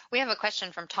 We have a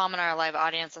question from Tom in our live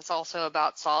audience that's also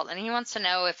about salt, and he wants to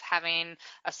know if having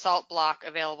a salt block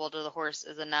available to the horse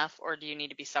is enough, or do you need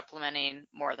to be supplementing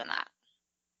more than that?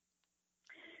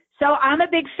 So I'm a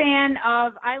big fan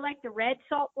of, I like the red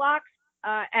salt blocks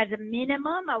as a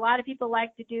minimum. A lot of people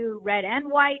like to do red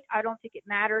and white. I don't think it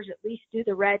matters. At least do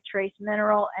the red trace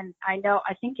mineral. And I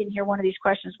think in here one of these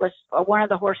questions was one of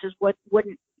the horses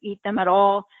wouldn't eat them at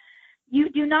all. You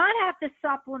do not have to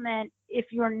supplement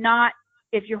if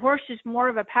your horse is more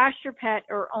of a pasture pet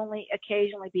or only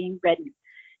occasionally being ridden.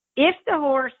 If the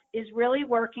horse is really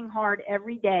working hard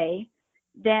every day,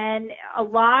 then a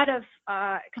lot of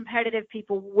competitive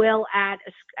people will add,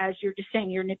 as you're just saying,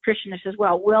 your nutritionist as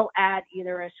well, will add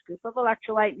either a scoop of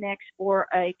electrolyte mix or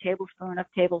a tablespoon of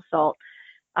table salt.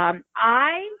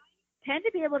 I tend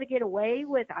to be able to get away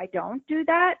with, I don't do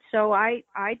that. So I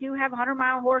do have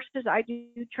 100-mile horses. I do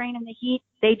train in the heat.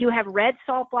 They do have red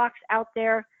salt blocks out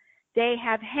there. They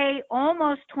have hay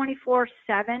almost 24/7,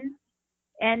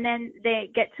 and then they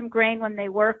get some grain when they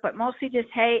work, but mostly just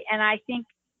hay. And I think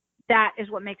that is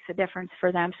what makes the difference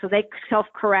for them. So they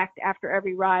self-correct after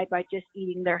every ride by just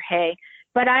eating their hay.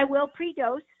 But I will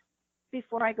pre-dose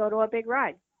before I go to a big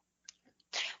ride.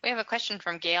 We have a question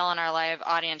from Gail in our live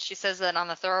audience. She says that on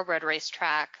the thoroughbred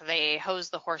racetrack, they hose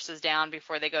the horses down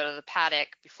before they go to the paddock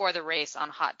before the race on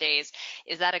hot days.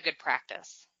 Is that a good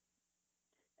practice?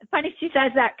 Funny she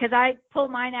says that, because I pull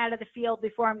mine out of the field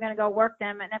before I'm going to go work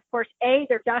them. And of course, A,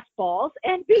 they're dust balls,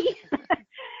 and B,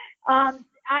 yeah,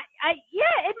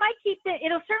 it might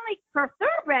it'll certainly, for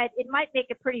thoroughbred, it might make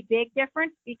a pretty big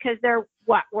difference, because they're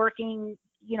working,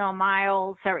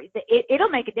 miles. It'll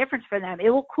make a difference for them. It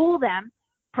will cool them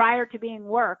prior to being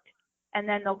worked, and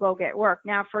then they'll go get work.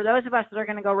 Now, for those of us that are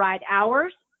going to go ride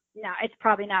hours, no, it's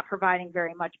probably not providing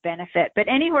very much benefit. But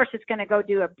any horse that's going to go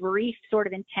do a brief sort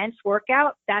of intense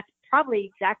workout, that's probably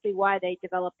exactly why they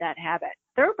developed that habit.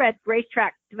 Thoroughbred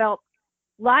racetrack developed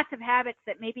lots of habits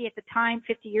that maybe at the time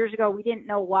 50 years ago we didn't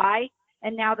know why,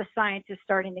 and now the science is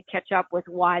starting to catch up with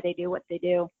why they do what they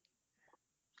do.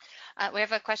 We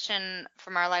have a question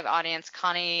from our live audience.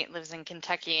 Connie lives in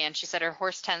Kentucky, and she said her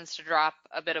horse tends to drop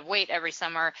a bit of weight every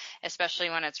summer, especially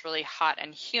when it's really hot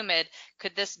and humid.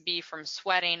 Could this be from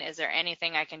sweating? Is there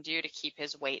anything I can do to keep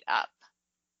his weight up?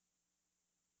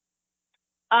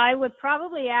 I would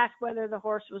probably ask whether the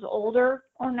horse was older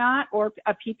or not, or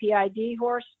a PPID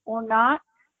horse or not.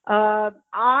 That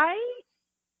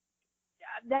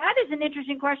is an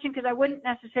interesting question, because I wouldn't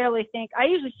necessarily think, I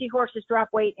usually see horses drop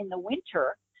weight in the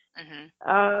winter.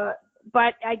 Mm-hmm.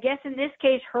 But I guess in this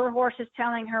case, her horse is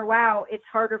telling her, wow, it's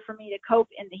harder for me to cope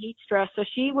in the heat stress. So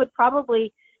she would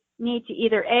probably need to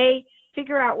either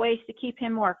figure out ways to keep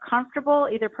him more comfortable,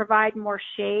 either provide more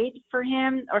shade for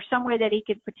him or some way that he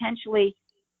could potentially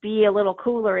be a little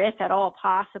cooler if at all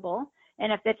possible.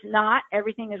 And if it's not,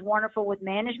 everything is wonderful with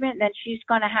management, then she's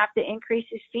going to have to increase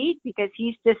his feed, because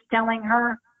he's just telling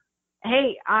her,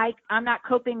 hey, I'm not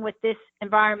coping with this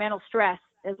environmental stress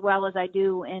as well as I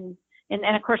do and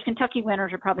of course Kentucky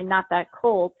winters are probably not that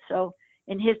cold. So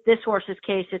in this horse's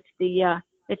case, it's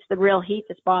the real heat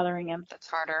that's bothering him. That's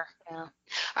harder.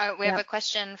 Yeah. We have a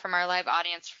question from our live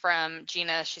audience from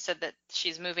Gina. She said that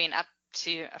she's moving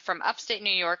from upstate New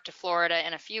York to Florida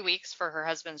in a few weeks for her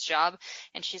husband's job,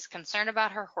 and she's concerned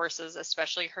about her horses,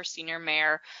 especially her senior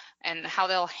mare, and how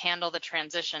they'll handle the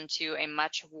transition to a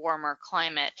much warmer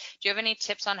climate. Do you have any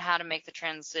tips on how to make the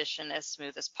transition as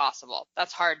smooth as possible?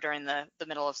 That's hard during the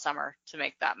middle of summer to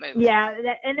make that move. Yeah,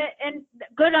 and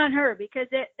good on her, because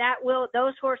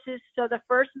those horses, so the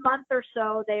first month or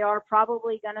so,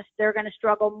 they're going to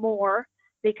struggle more,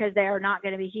 because they are not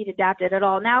going to be heat adapted at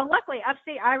all. Now, luckily,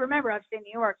 I remember upstate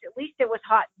New York, at least it was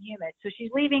hot and humid. So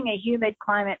she's leaving a humid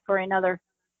climate for another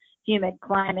humid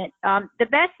climate. The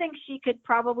best thing she could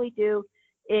probably do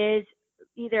is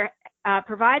either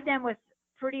provide them with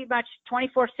pretty much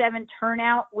 24/7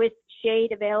 turnout with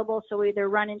shade available. So either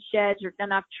run in sheds or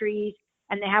enough trees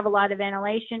and they have a lot of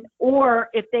ventilation, or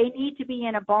if they need to be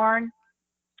in a barn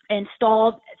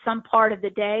installed some part of the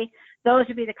day, those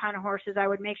would be the kind of horses I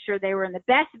would make sure they were in the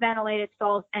best ventilated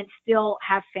stalls and still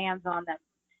have fans on them.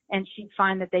 And she'd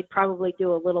find that they'd probably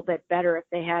do a little bit better if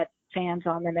they had fans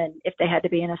on them and if they had to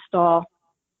be in a stall.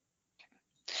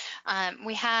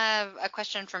 We have a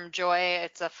question from Joy.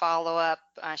 It's a follow-up.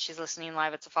 She's listening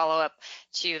live. It's a follow-up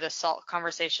to the salt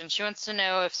conversation. She wants to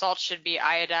know if salt should be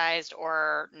iodized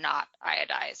or not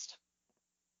iodized.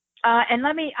 And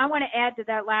I want to add to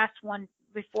that last one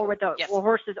before with the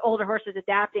older horses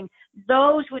adapting.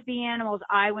 Those would be animals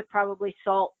I would probably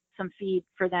salt some feed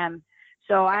for them.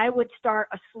 So I would start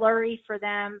a slurry for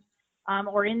them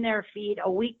or in their feed a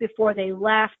week before they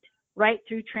left, right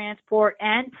through transport,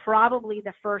 and probably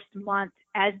the first month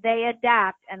as they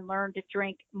adapt and learn to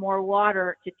drink more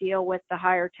water to deal with the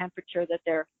higher temperature that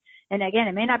they're. And again,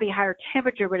 it may not be higher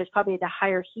temperature, but it's probably the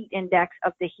higher heat index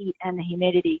of the heat and the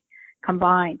humidity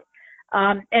combined.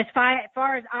 As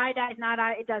far as iodized,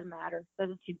 it doesn't matter. It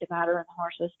doesn't seem to matter in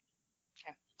horses.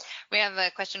 Okay. We have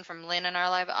a question from Lynn in our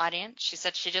live audience. She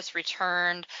said she just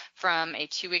returned from a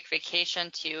 2-week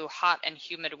vacation to hot and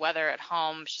humid weather at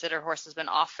home. She said her horse has been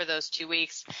off for those 2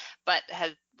 weeks, but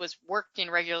was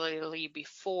working regularly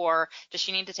before. Does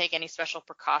she need to take any special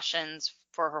precautions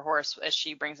for her horse as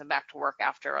she brings him back to work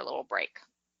after a little break?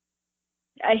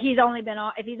 If he's only been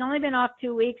off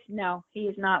 2 weeks, no, he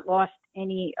has not lost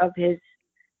any of his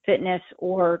fitness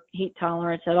or heat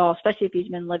tolerance at all, especially if he's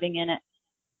been living in it.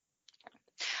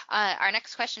 Our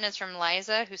next question is from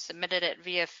Liza, who submitted it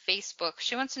via Facebook.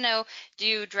 She wants to know,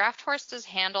 do draft horses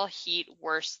handle heat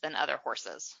worse than other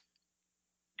horses?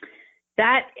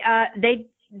 That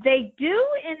they do,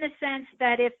 in the sense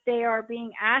that if they are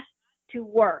being asked to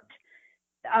work,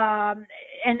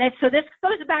 so this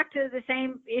goes back to the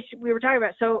same issue we were talking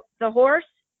about. So the horse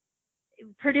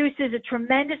produces a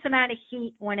tremendous amount of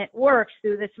heat when it works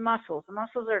through its muscles. The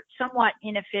muscles are somewhat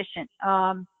inefficient.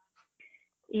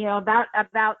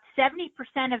 About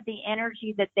 70% of the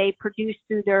energy that they produce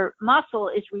through their muscle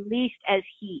is released as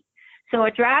heat. So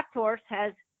a draft horse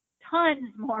has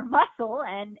tons more muscle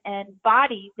and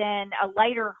body than a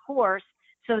lighter horse.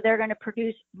 So they're going to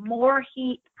produce more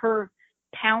heat per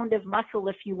pound of muscle,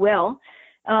 if you will.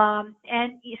 And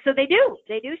so they do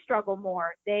struggle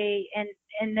more.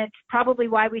 And that's probably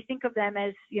why we think of them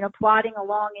as, plodding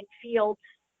along in fields,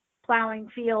 plowing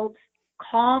fields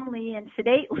calmly and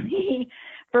sedately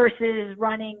versus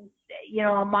running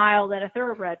a mile that a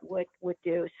thoroughbred would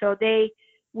do. So they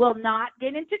will not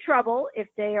get into trouble if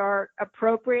they are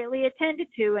appropriately attended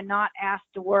to and not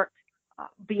asked to work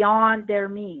beyond their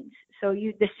means. So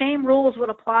the same rules would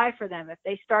apply for them. If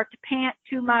they start to pant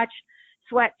too much,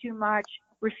 sweat too much,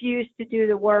 refuse to do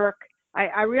the work.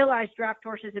 I realize draft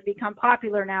horses have become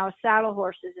popular now as saddle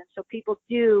horses, and so people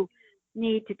do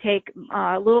need to take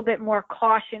a little bit more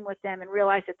caution with them and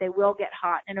realize that they will get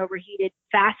hot and overheated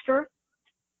faster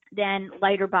than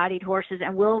lighter bodied horses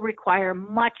and will require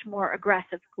much more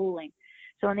aggressive cooling.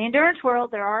 So in the endurance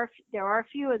world, there are a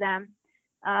few of them,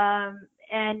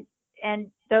 and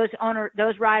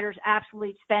those riders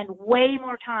absolutely spend way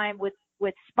more time with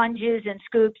sponges and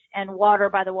scoops and water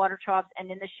by the water troughs and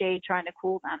in the shade trying to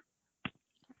cool them.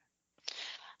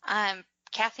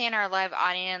 Kathy in our live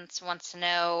audience wants to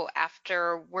know,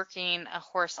 after working a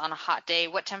horse on a hot day,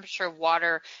 what temperature of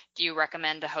water do you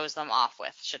recommend to hose them off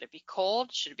with? Should it be cold?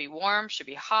 Should it be warm? Should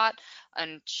it be hot?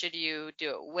 And should you do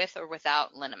it with or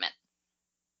without liniment?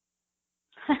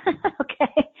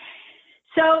 Okay.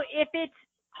 So if it's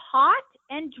hot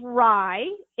and dry,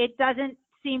 it doesn't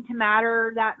seem to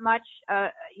matter that much.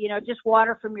 Just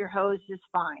water from your hose is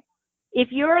fine. If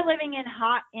you're living in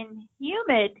hot and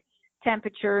humid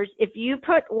temperatures, if you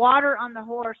put water on the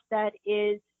horse that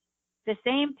is the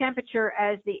same temperature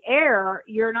as the air,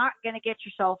 you're not going to get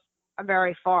yourself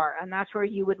very far, and that's where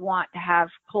you would want to have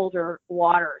colder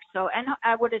water. So, and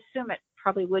I would assume it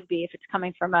probably would be if it's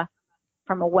coming from a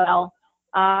well.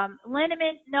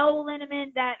 Liniment, no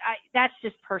liniment, that's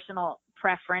just personal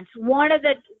preference. The one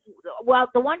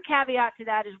caveat to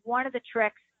that is one of the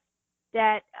tricks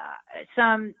that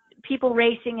some people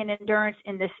racing in endurance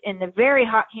in the very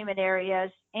hot, humid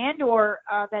areas and or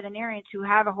veterinarians who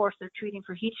have a horse they're treating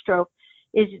for heat stroke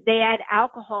is they add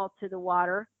alcohol to the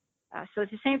water. So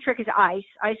it's the same trick as ice.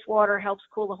 Ice water helps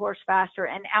cool the horse faster,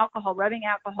 and alcohol, rubbing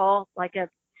alcohol, like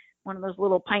one of those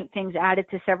little pint things added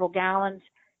to several gallons,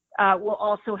 will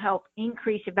also help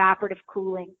increase evaporative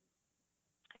cooling.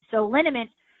 So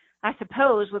liniment, I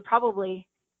suppose,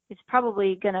 it's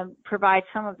probably going to provide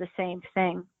some of the same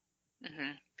thing.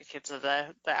 Mm-hmm. Because of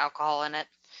the alcohol in it.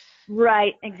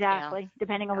 Right, exactly. Yeah.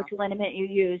 Depending on which liniment you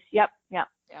use. Yep. Yeah.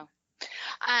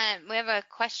 We have a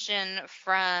question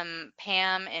from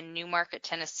Pam in Newmarket,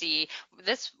 Tennessee.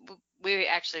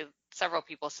 Several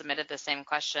people submitted the same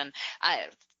question.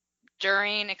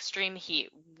 During extreme heat,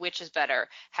 which is better,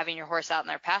 having your horse out in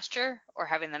their pasture or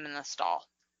having them in the stall?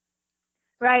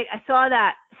 Right, I saw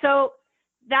that. So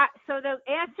the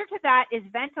answer to that is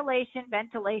ventilation.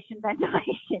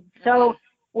 Mm-hmm. So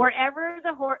wherever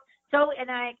the horse, and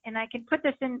I can put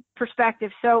this in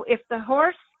perspective. So if the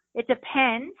horse, it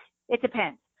depends.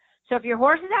 So if your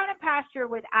horse is out in pasture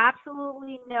with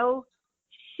absolutely no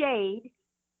shade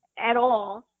at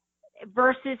all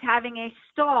versus having a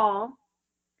stall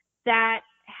that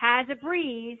has a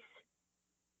breeze,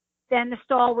 then the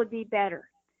stall would be better.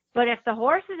 But if the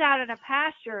horse is out in a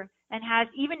pasture and has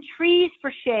even trees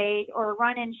for shade or a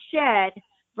run-in shed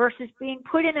versus being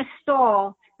put in a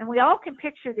stall, and we all can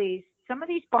picture these. Some of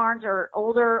these barns are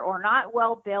older or not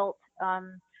well built.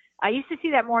 I used to see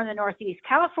that more in the Northeast.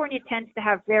 California tends to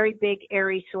have very big,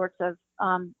 airy sorts of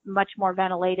much more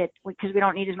ventilated because we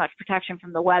don't need as much protection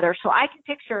from the weather. So I can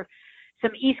picture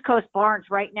some East Coast barns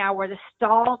right now where the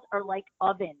stalls are like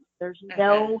ovens. There's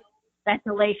no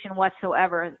ventilation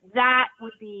whatsoever. That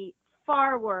would be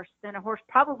far worse than a horse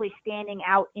probably standing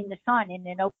out in the sun in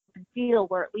an open field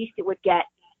where at least it would get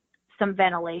some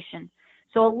ventilation.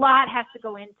 So a lot has to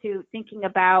go into thinking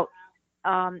about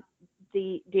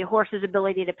the horse's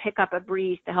ability to pick up a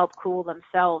breeze to help cool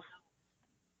themselves.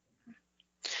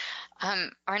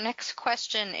 Our next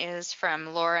question is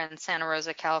from Laura in Santa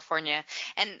Rosa, California.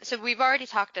 And so we've already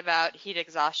talked about heat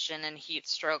exhaustion and heat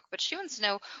stroke, but she wants to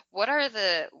know, what are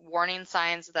the warning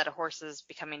signs that a horse is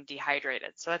becoming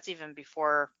dehydrated? So that's even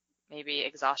before maybe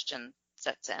exhaustion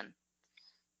sets in.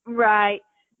 Right.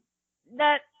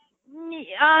 The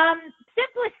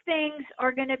simplest things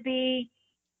are going to be,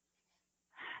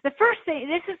 the first thing,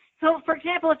 so for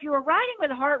example, if you were riding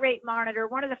with a heart rate monitor,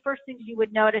 one of the first things you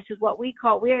would notice is what we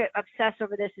obsess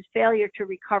over this, is failure to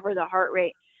recover the heart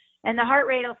rate. And the heart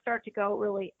rate will start to go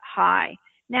really high.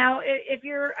 Now, if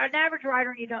you're an average rider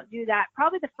and you don't do that,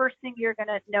 probably the first thing you're going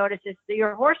to notice is that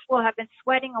your horse will have been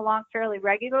sweating along fairly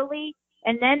regularly,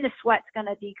 and then the sweat's going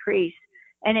to decrease.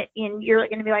 And you're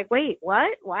going to be like, wait,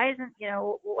 what? Why isn't,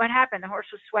 what happened? The horse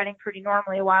was sweating pretty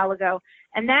normally a while ago.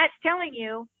 And that's telling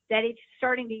you that it's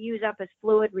starting to use up its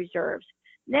fluid reserves.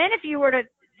 Then if you were to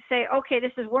say, okay,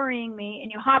 this is worrying me,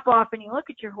 and you hop off and you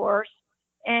look at your horse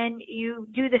and you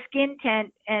do the skin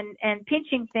tent and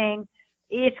pinching thing,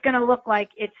 it's going to look like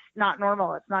it's not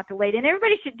normal. It's not delayed. And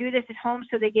everybody should do this at home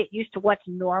so they get used to what's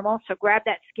normal. So grab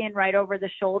that skin right over the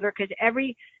shoulder, because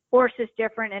every horse is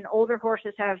different, and older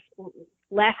horses have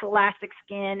less elastic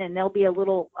skin, and they'll be a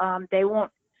little, they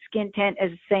won't skin tint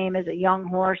as the same as a young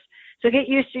horse. So get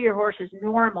used to your horse's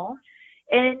normal.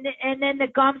 And then the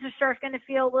gums are going to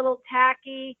feel a little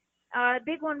tacky.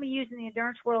 Big one we use in the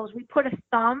endurance world is we put a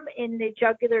thumb in the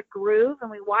jugular groove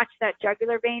and we watch that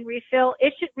jugular vein refill.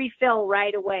 It should refill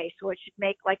right away, so it should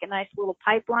make like a nice little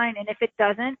pipeline. And if it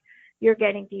doesn't, you're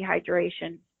getting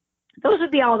dehydration. Those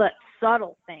would be all the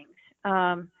subtle things.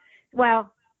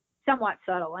 Well, somewhat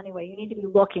subtle anyway. You need to be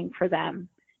looking for them.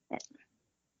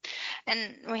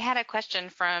 And we had a question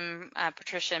from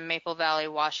Patricia in Maple Valley,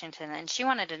 Washington, and she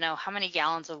wanted to know how many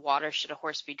gallons of water should a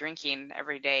horse be drinking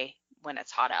every day when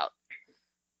it's hot out?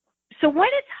 So when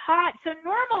it's hot, so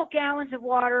normal gallons of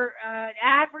water,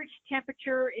 average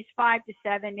temperature is 5 to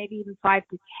 7, maybe even 5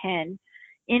 to 10.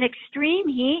 In extreme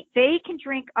heat, they can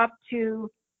drink up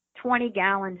to 20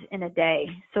 gallons in a day.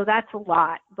 So that's a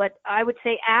lot. But I would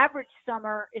say average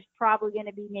summer is probably going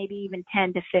to be maybe even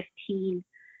 10 to 15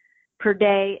 per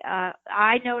day.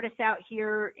 I notice out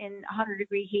here in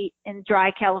 100-degree heat in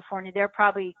dry California, they're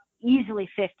probably easily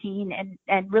 15,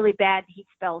 and really bad heat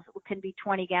spells can be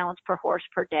 20 gallons per horse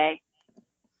per day.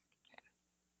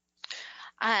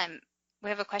 We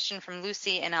have a question from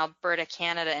Lucy in Alberta,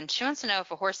 Canada, and she wants to know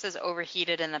if a horse has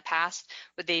overheated in the past,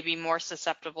 would they be more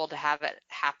susceptible to have it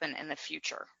happen in the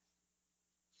future?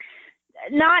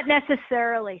 Not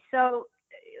necessarily. So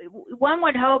one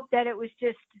would hope that it was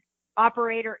just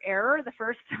operator error the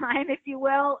first time, if you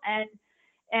will,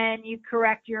 and you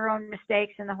correct your own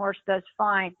mistakes and the horse does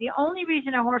fine. The only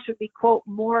reason a horse would be, quote,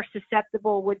 more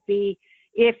susceptible would be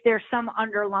if there's some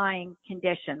underlying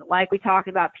condition, like we talked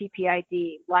about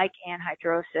PPID, like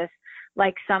anhidrosis,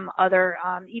 like some other,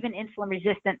 even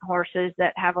insulin-resistant horses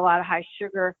that have a lot of high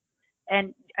sugar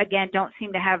and, again, don't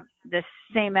seem to have the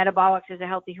same metabolics as a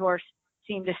healthy horse,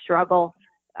 seem to struggle.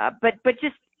 But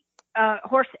just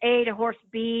horse A to horse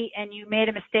B, and you made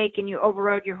a mistake and you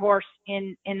overrode your horse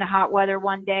in the hot weather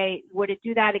one day, would it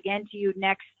do that again to you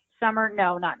next summer?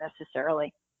 No, not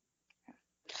necessarily.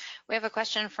 We have a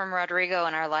question from Rodrigo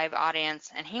in our live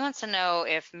audience, and he wants to know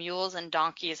if mules and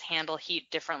donkeys handle heat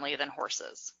differently than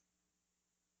horses.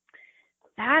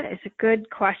 That is a good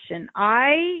question.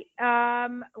 I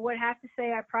would have to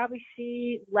say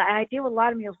I deal with a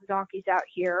lot of mules and donkeys out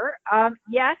here.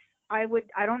 Yes, I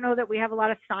don't know that we have a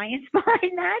lot of science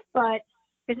behind that, but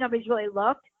because nobody's really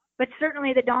looked. But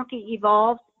certainly the donkey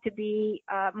evolved to be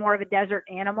more of a desert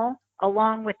animal,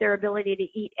 along with their ability to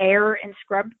eat air and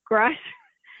scrub grass.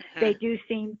 They do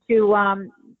seem to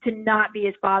not be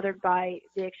as bothered by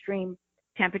the extreme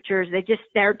temperatures.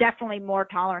 They're definitely more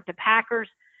tolerant to packers.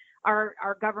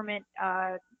 Our government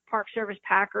Park Service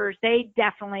packers, they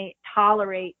definitely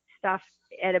tolerate stuff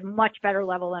at a much better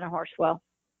level than a horse will.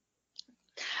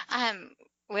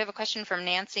 We have a question from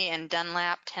Nancy in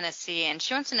Dunlap, Tennessee, and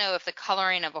she wants to know if the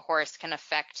coloring of a horse can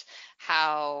affect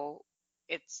how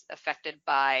it's affected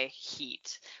by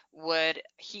heat. Would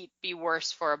heat be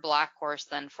worse for a black horse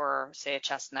than for, say, a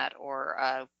chestnut or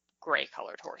a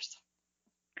gray-colored horse?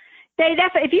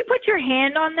 If you put your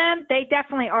hand on them, they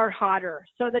definitely are hotter.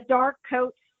 So the dark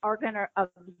coats are going to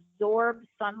absorb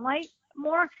sunlight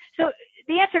more. So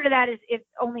the answer to that is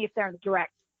only if they're in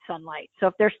direct sunlight. So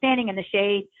if they're standing in the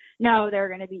shade, no, they're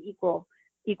going to be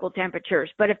equal temperatures.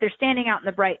 But if they're standing out in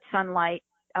the bright sunlight,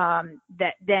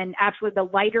 then absolutely the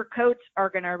lighter coats are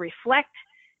going to reflect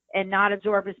and not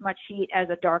absorb as much heat as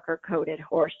a darker coated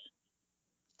horse.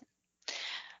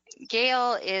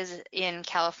 Gail is in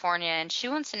California, and she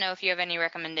wants to know if you have any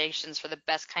recommendations for the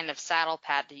best kind of saddle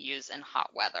pad to use in hot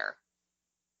weather.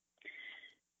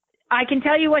 I can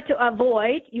tell you what to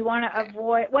avoid. You want to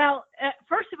avoid,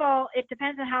 first of all, it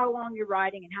depends on how long you're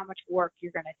riding and how much work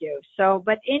you're going to do. So,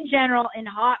 but in general, in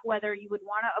hot weather, you would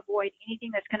want to avoid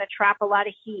anything that's going to trap a lot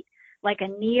of heat, like a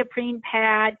neoprene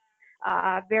pad,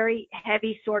 very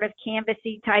heavy sort of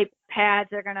canvasy type pads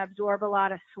that are going to absorb a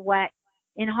lot of sweat.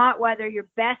 In hot weather, your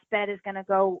best bet is going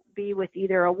to be with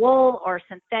either a wool or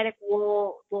synthetic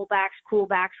wool, wool backs, cool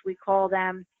backs, we call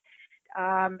them.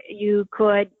 You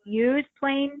could use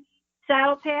plain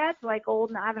saddle pads like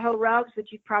old Navajo rugs, but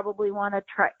you'd probably want to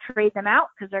trade them out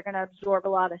because they're going to absorb a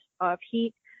lot of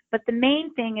heat. But the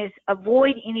main thing is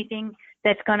avoid anything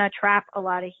that's going to trap a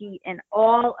lot of heat, and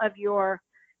all of your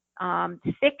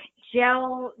thick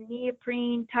gel,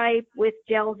 neoprene type with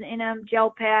gels in them,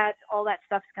 gel pads, all that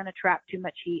stuff's going to trap too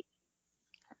much heat.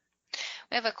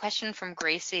 We have a question from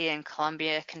Gracie in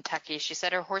Columbia, Kentucky. She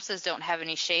said her horses don't have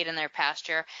any shade in their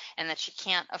pasture and that she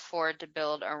can't afford to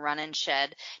build a run-in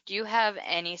shed. Do you have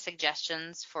any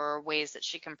suggestions for ways that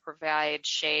she can provide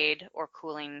shade or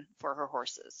cooling for her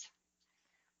horses?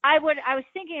 I was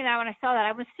thinking of that when I saw that.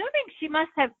 I'm assuming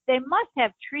they must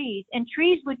have trees, and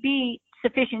trees would be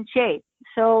sufficient shade.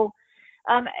 So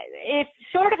if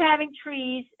short of having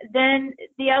trees, then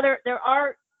there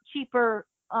are cheaper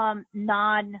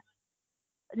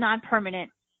non-permanent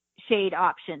shade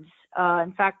options.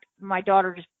 In fact, my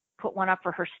daughter just put one up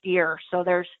for her steer. So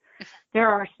there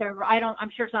are several.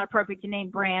 I'm sure it's not appropriate to name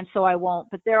brands, so I won't.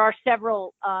 But there are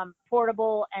several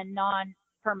portable and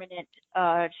non-permanent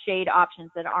shade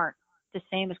options that aren't the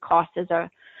same as cost as a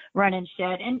run-in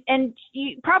shed. And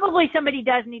probably somebody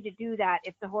does need to do that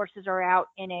if the horses are out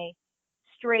in a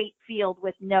straight field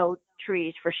with no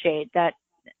trees for shade. That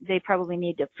they probably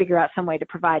need to figure out some way to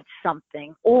provide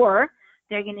something, or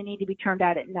they're going to need to be turned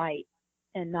out at night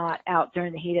and not out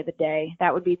during the heat of the day.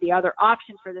 That would be the other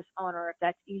option for this owner if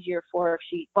that's easier for her.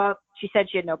 She said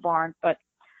she had no barn, but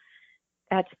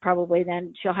that's probably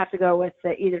then she'll have to go with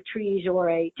either trees or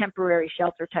a temporary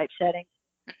shelter type setting.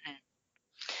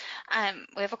 Mm-hmm.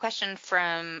 We have a question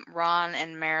from Ron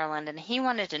in Maryland, and he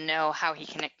wanted to know how he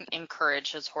can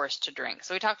encourage his horse to drink.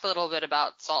 So we talked a little bit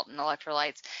about salt and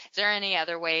electrolytes. Is there any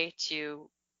other way to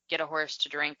get a horse to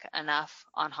drink enough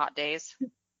on hot days?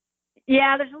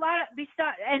 Yeah, there's a lot of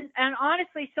and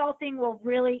honestly, salting will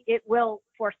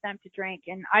force them to drink.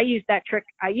 And I used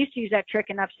to use that trick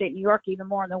in upstate New York even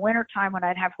more in the wintertime when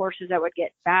I'd have horses that would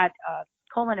get bad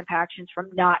colon impactions from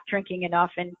not drinking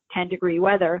enough in 10-degree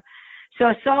weather.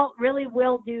 So salt really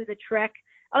will do the trick.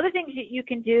 Other things that you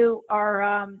can do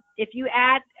are if you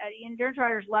add, endurance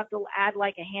riders love to add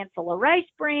like a handful of rice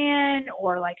bran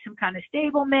or like some kind of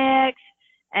stable mix,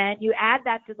 and you add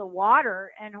that to the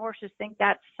water, and horses think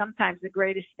that's sometimes the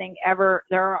greatest thing ever.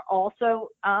 There are also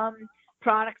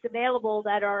products available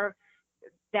that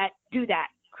do that,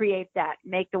 create that,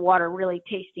 make the water really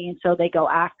tasty, and so they go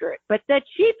after it. But the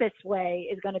cheapest way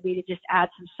is going to be to just add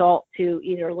some salt to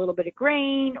either a little bit of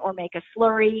grain or make a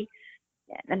slurry,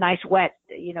 a nice wet,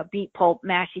 beet pulp,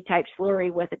 mashy type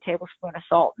slurry with a tablespoon of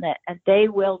salt in it, and they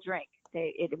will drink.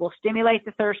 It will stimulate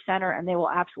the thirst center, and they will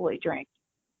absolutely drink.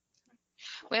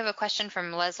 We have a question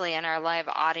from Leslie in our live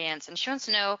audience, and she wants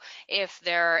to know if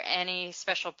there are any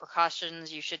special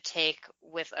precautions you should take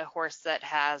with a horse that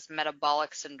has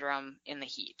metabolic syndrome in the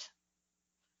heat.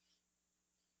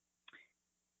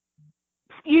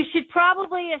 You should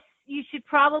probably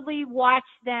watch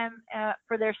them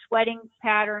for their sweating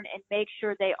pattern and make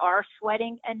sure they are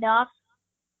sweating enough.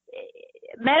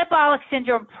 Metabolic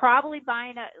syndrome probably by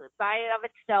and of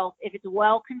itself, if it's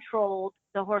well controlled,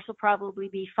 the horse will probably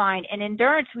be fine. In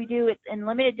endurance, we do it in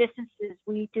limited distances.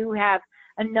 We do have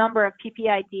a number of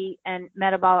PPID and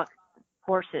metabolic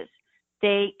horses.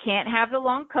 They can't have the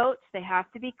long coats. They have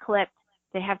to be clipped.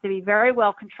 They have to be very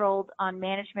well controlled on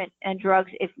management and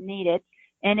drugs if needed.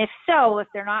 And if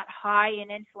they're not high in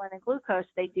insulin and glucose,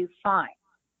 they do fine.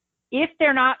 If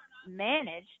they're not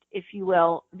managed, if you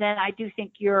will, then I do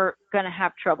think you're going to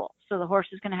have trouble. So the horse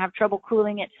is going to have trouble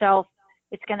cooling itself.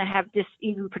 It's going to have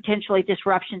even potentially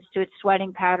disruptions to its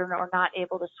sweating pattern or not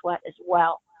able to sweat as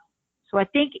well. So I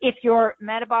think if your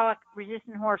metabolic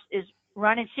resistant horse is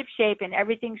running ship shape and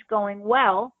everything's going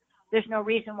well, there's no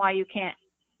reason why you can't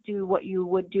do what you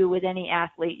would do with any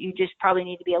athlete. You just probably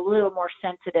need to be a little more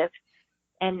sensitive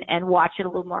and watch it a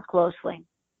little more closely.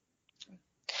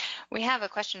 We have a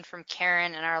question from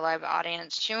Karen in our live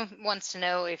audience. She wants to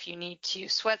know if you need to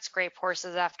sweat scrape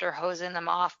horses after hosing them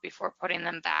off before putting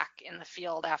them back in the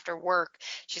field after work.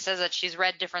 She says that she's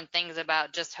read different things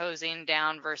about just hosing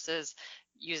down versus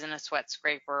using a sweat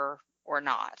scraper or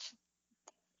not.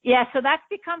 Yeah, so that's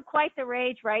become quite the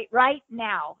rage right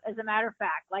now, as a matter of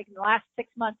fact, like in the last 6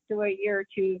 months to a year or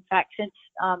two, in fact, since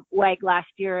WEG last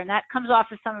year. And that comes off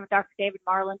of some of Dr. David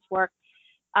Marlin's work.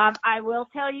 I will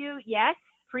tell you, yes,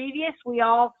 previous, we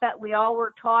all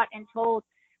were taught and told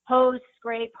hose,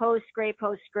 scrape, hose, scrape,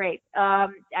 hose, scrape. I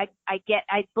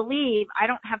believe, I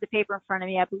don't have the paper in front of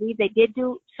me. I believe they did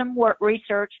do some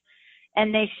research,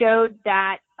 and they showed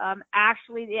that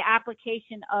actually the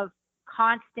application of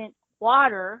constant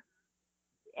water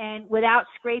and without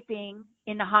scraping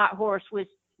in the hot horse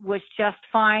was just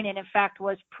fine, and in fact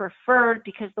was preferred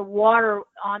because the water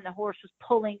on the horse was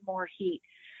pulling more heat.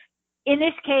 In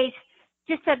this case,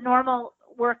 just a normal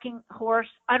working horse,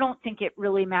 I don't think it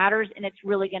really matters, and it's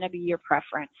really going to be your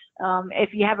preference.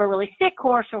 If you have a really sick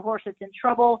horse or horse that's in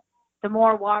trouble, the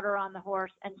more water on the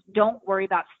horse, and don't worry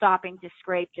about stopping to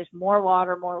scrape, just more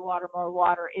water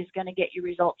is going to get you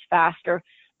results faster.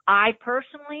 I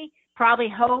personally probably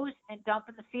hose and dump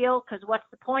in the field, because what's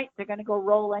the point? They're going to go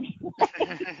roll anyway.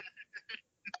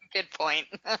 Good point.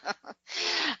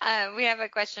 We have a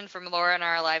question from Laura in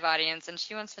our live audience, and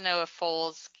she wants to know if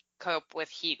foals cope with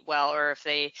heat well, or if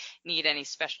they need any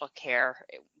special care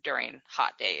during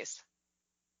hot days.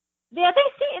 Yeah,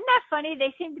 isn't that funny?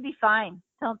 They seem to be fine,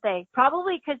 don't they?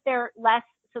 Probably because they're less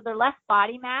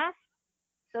body mass,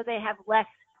 so they have less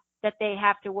that they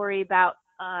have to worry about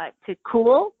to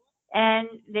cool. And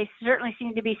they certainly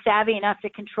seem to be savvy enough to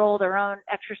control their own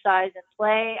exercise and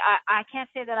play. I can't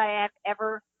say that I have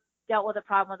ever dealt with a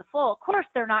problem with a foal. Of course,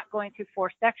 they're not going through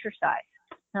forced exercise.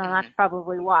 No, that's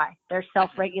probably why. They're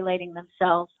self-regulating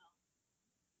themselves.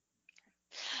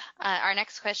 Our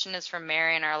next question is from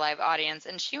Mary in our live audience,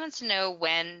 and she wants to know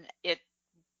when it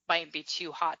might be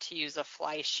too hot to use a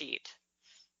fly sheet.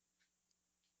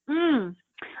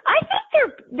 I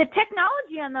think the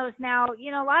technology on those now,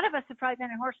 a lot of us have probably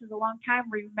been in horses a long time.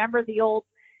 Remember the old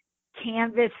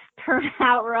canvas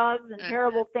turnout rugs and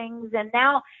terrible things. And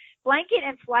now blanket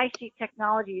and fly sheet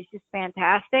technology is just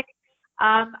fantastic.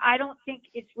 I don't think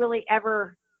it's really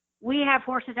ever, we have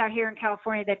horses out here in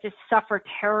California that just suffer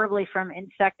terribly from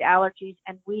insect allergies,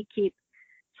 and we keep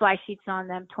fly sheets on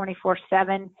them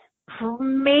 24/7.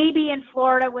 Maybe in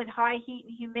Florida with high heat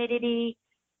and humidity,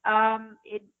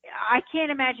 I can't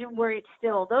imagine where it's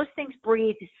still. Those things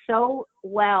breathe so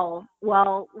well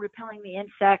while repelling the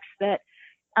insects that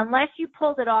unless you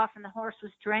pulled it off and the horse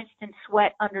was drenched in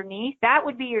sweat underneath, that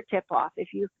would be your tip off.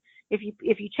 If you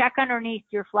check underneath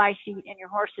your fly sheet and your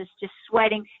horse is just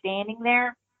sweating standing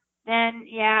there, then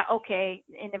yeah, okay,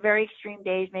 in the very extreme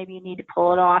days maybe you need to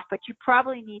pull it off, but you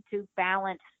probably need to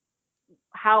balance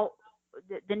how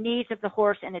the needs of the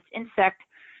horse and its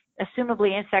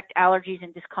assumably insect allergies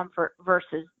and discomfort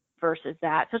versus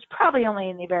that. So it's probably only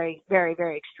in the very, very,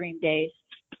 very extreme days.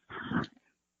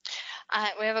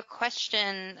 We have a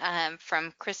question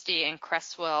from Christy in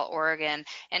Cresswell, Oregon,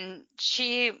 and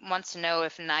she wants to know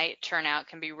if night turnout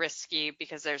can be risky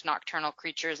because there's nocturnal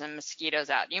creatures and mosquitoes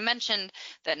out. You mentioned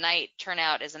that night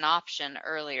turnout is an option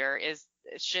earlier.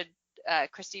 Should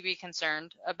Christy be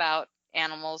concerned about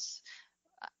animals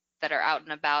that are out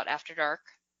and about after dark?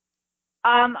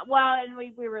 Well, and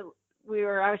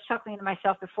I was chuckling to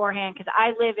myself beforehand because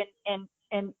I live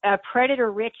in a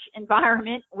predator-rich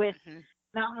environment with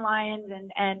mountain lions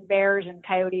and bears and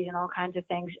coyotes and all kinds of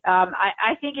things.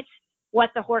 I think it's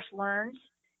what the horse learns.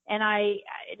 And I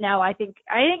think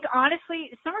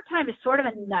honestly, summertime is sort of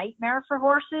a nightmare for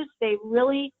horses. They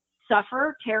really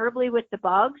suffer terribly with the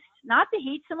bugs, not the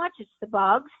heat so much, it's the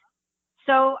bugs.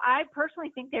 So I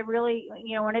personally think they really,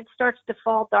 when it starts to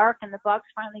fall dark and the bugs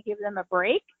finally give them a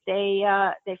break,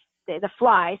 the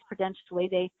flies, potentially,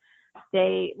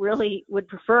 they really would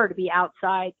prefer to be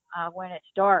outside when it's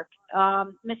dark.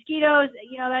 Mosquitoes,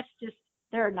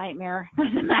 they're a nightmare.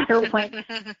 Doesn't matter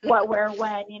what, where,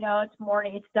 when. It's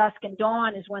morning, it's dusk, and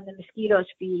dawn is when the mosquitoes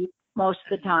feed most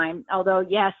of the time. Although,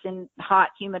 yes, in hot,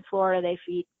 humid Florida, they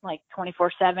feed like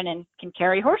 24/7 and can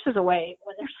carry horses away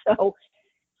when there's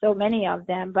so many of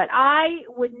them. But I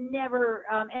would never,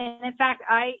 and in fact,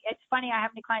 it's funny, I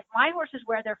have any clients, my horses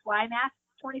wear their fly masks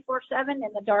 24/7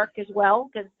 in the dark as well,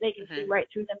 because they can see right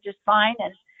through them just fine.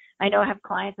 And I know I have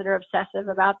clients that are obsessive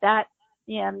about that.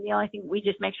 Yeah, the only thing, we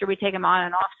just make sure we take them on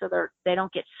and off so they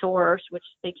don't get sores, which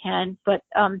they can. But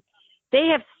they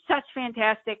have such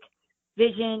fantastic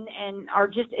vision and are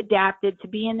just adapted to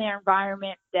be in their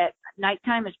environment that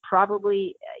nighttime is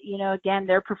probably, again,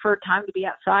 their preferred time to be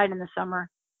outside in the summer.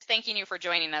 Thanking you for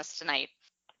joining us tonight.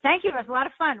 Thank you. It was a lot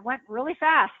of fun. Went really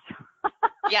fast.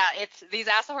 Yeah, these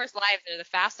Ask the Horse Lives. They're the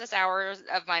fastest hours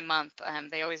of my month.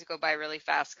 They always go by really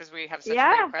fast because we have such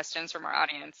great questions from our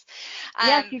audience.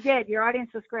 Yes, you did. Your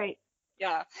audience was great.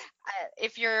 Yeah.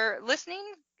 If you're listening,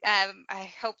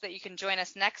 I hope that you can join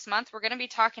us next month. We're going to be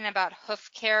talking about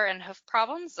hoof care and hoof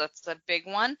problems. That's a big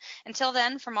one. Until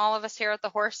then, from all of us here at The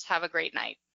Horse, have a great night.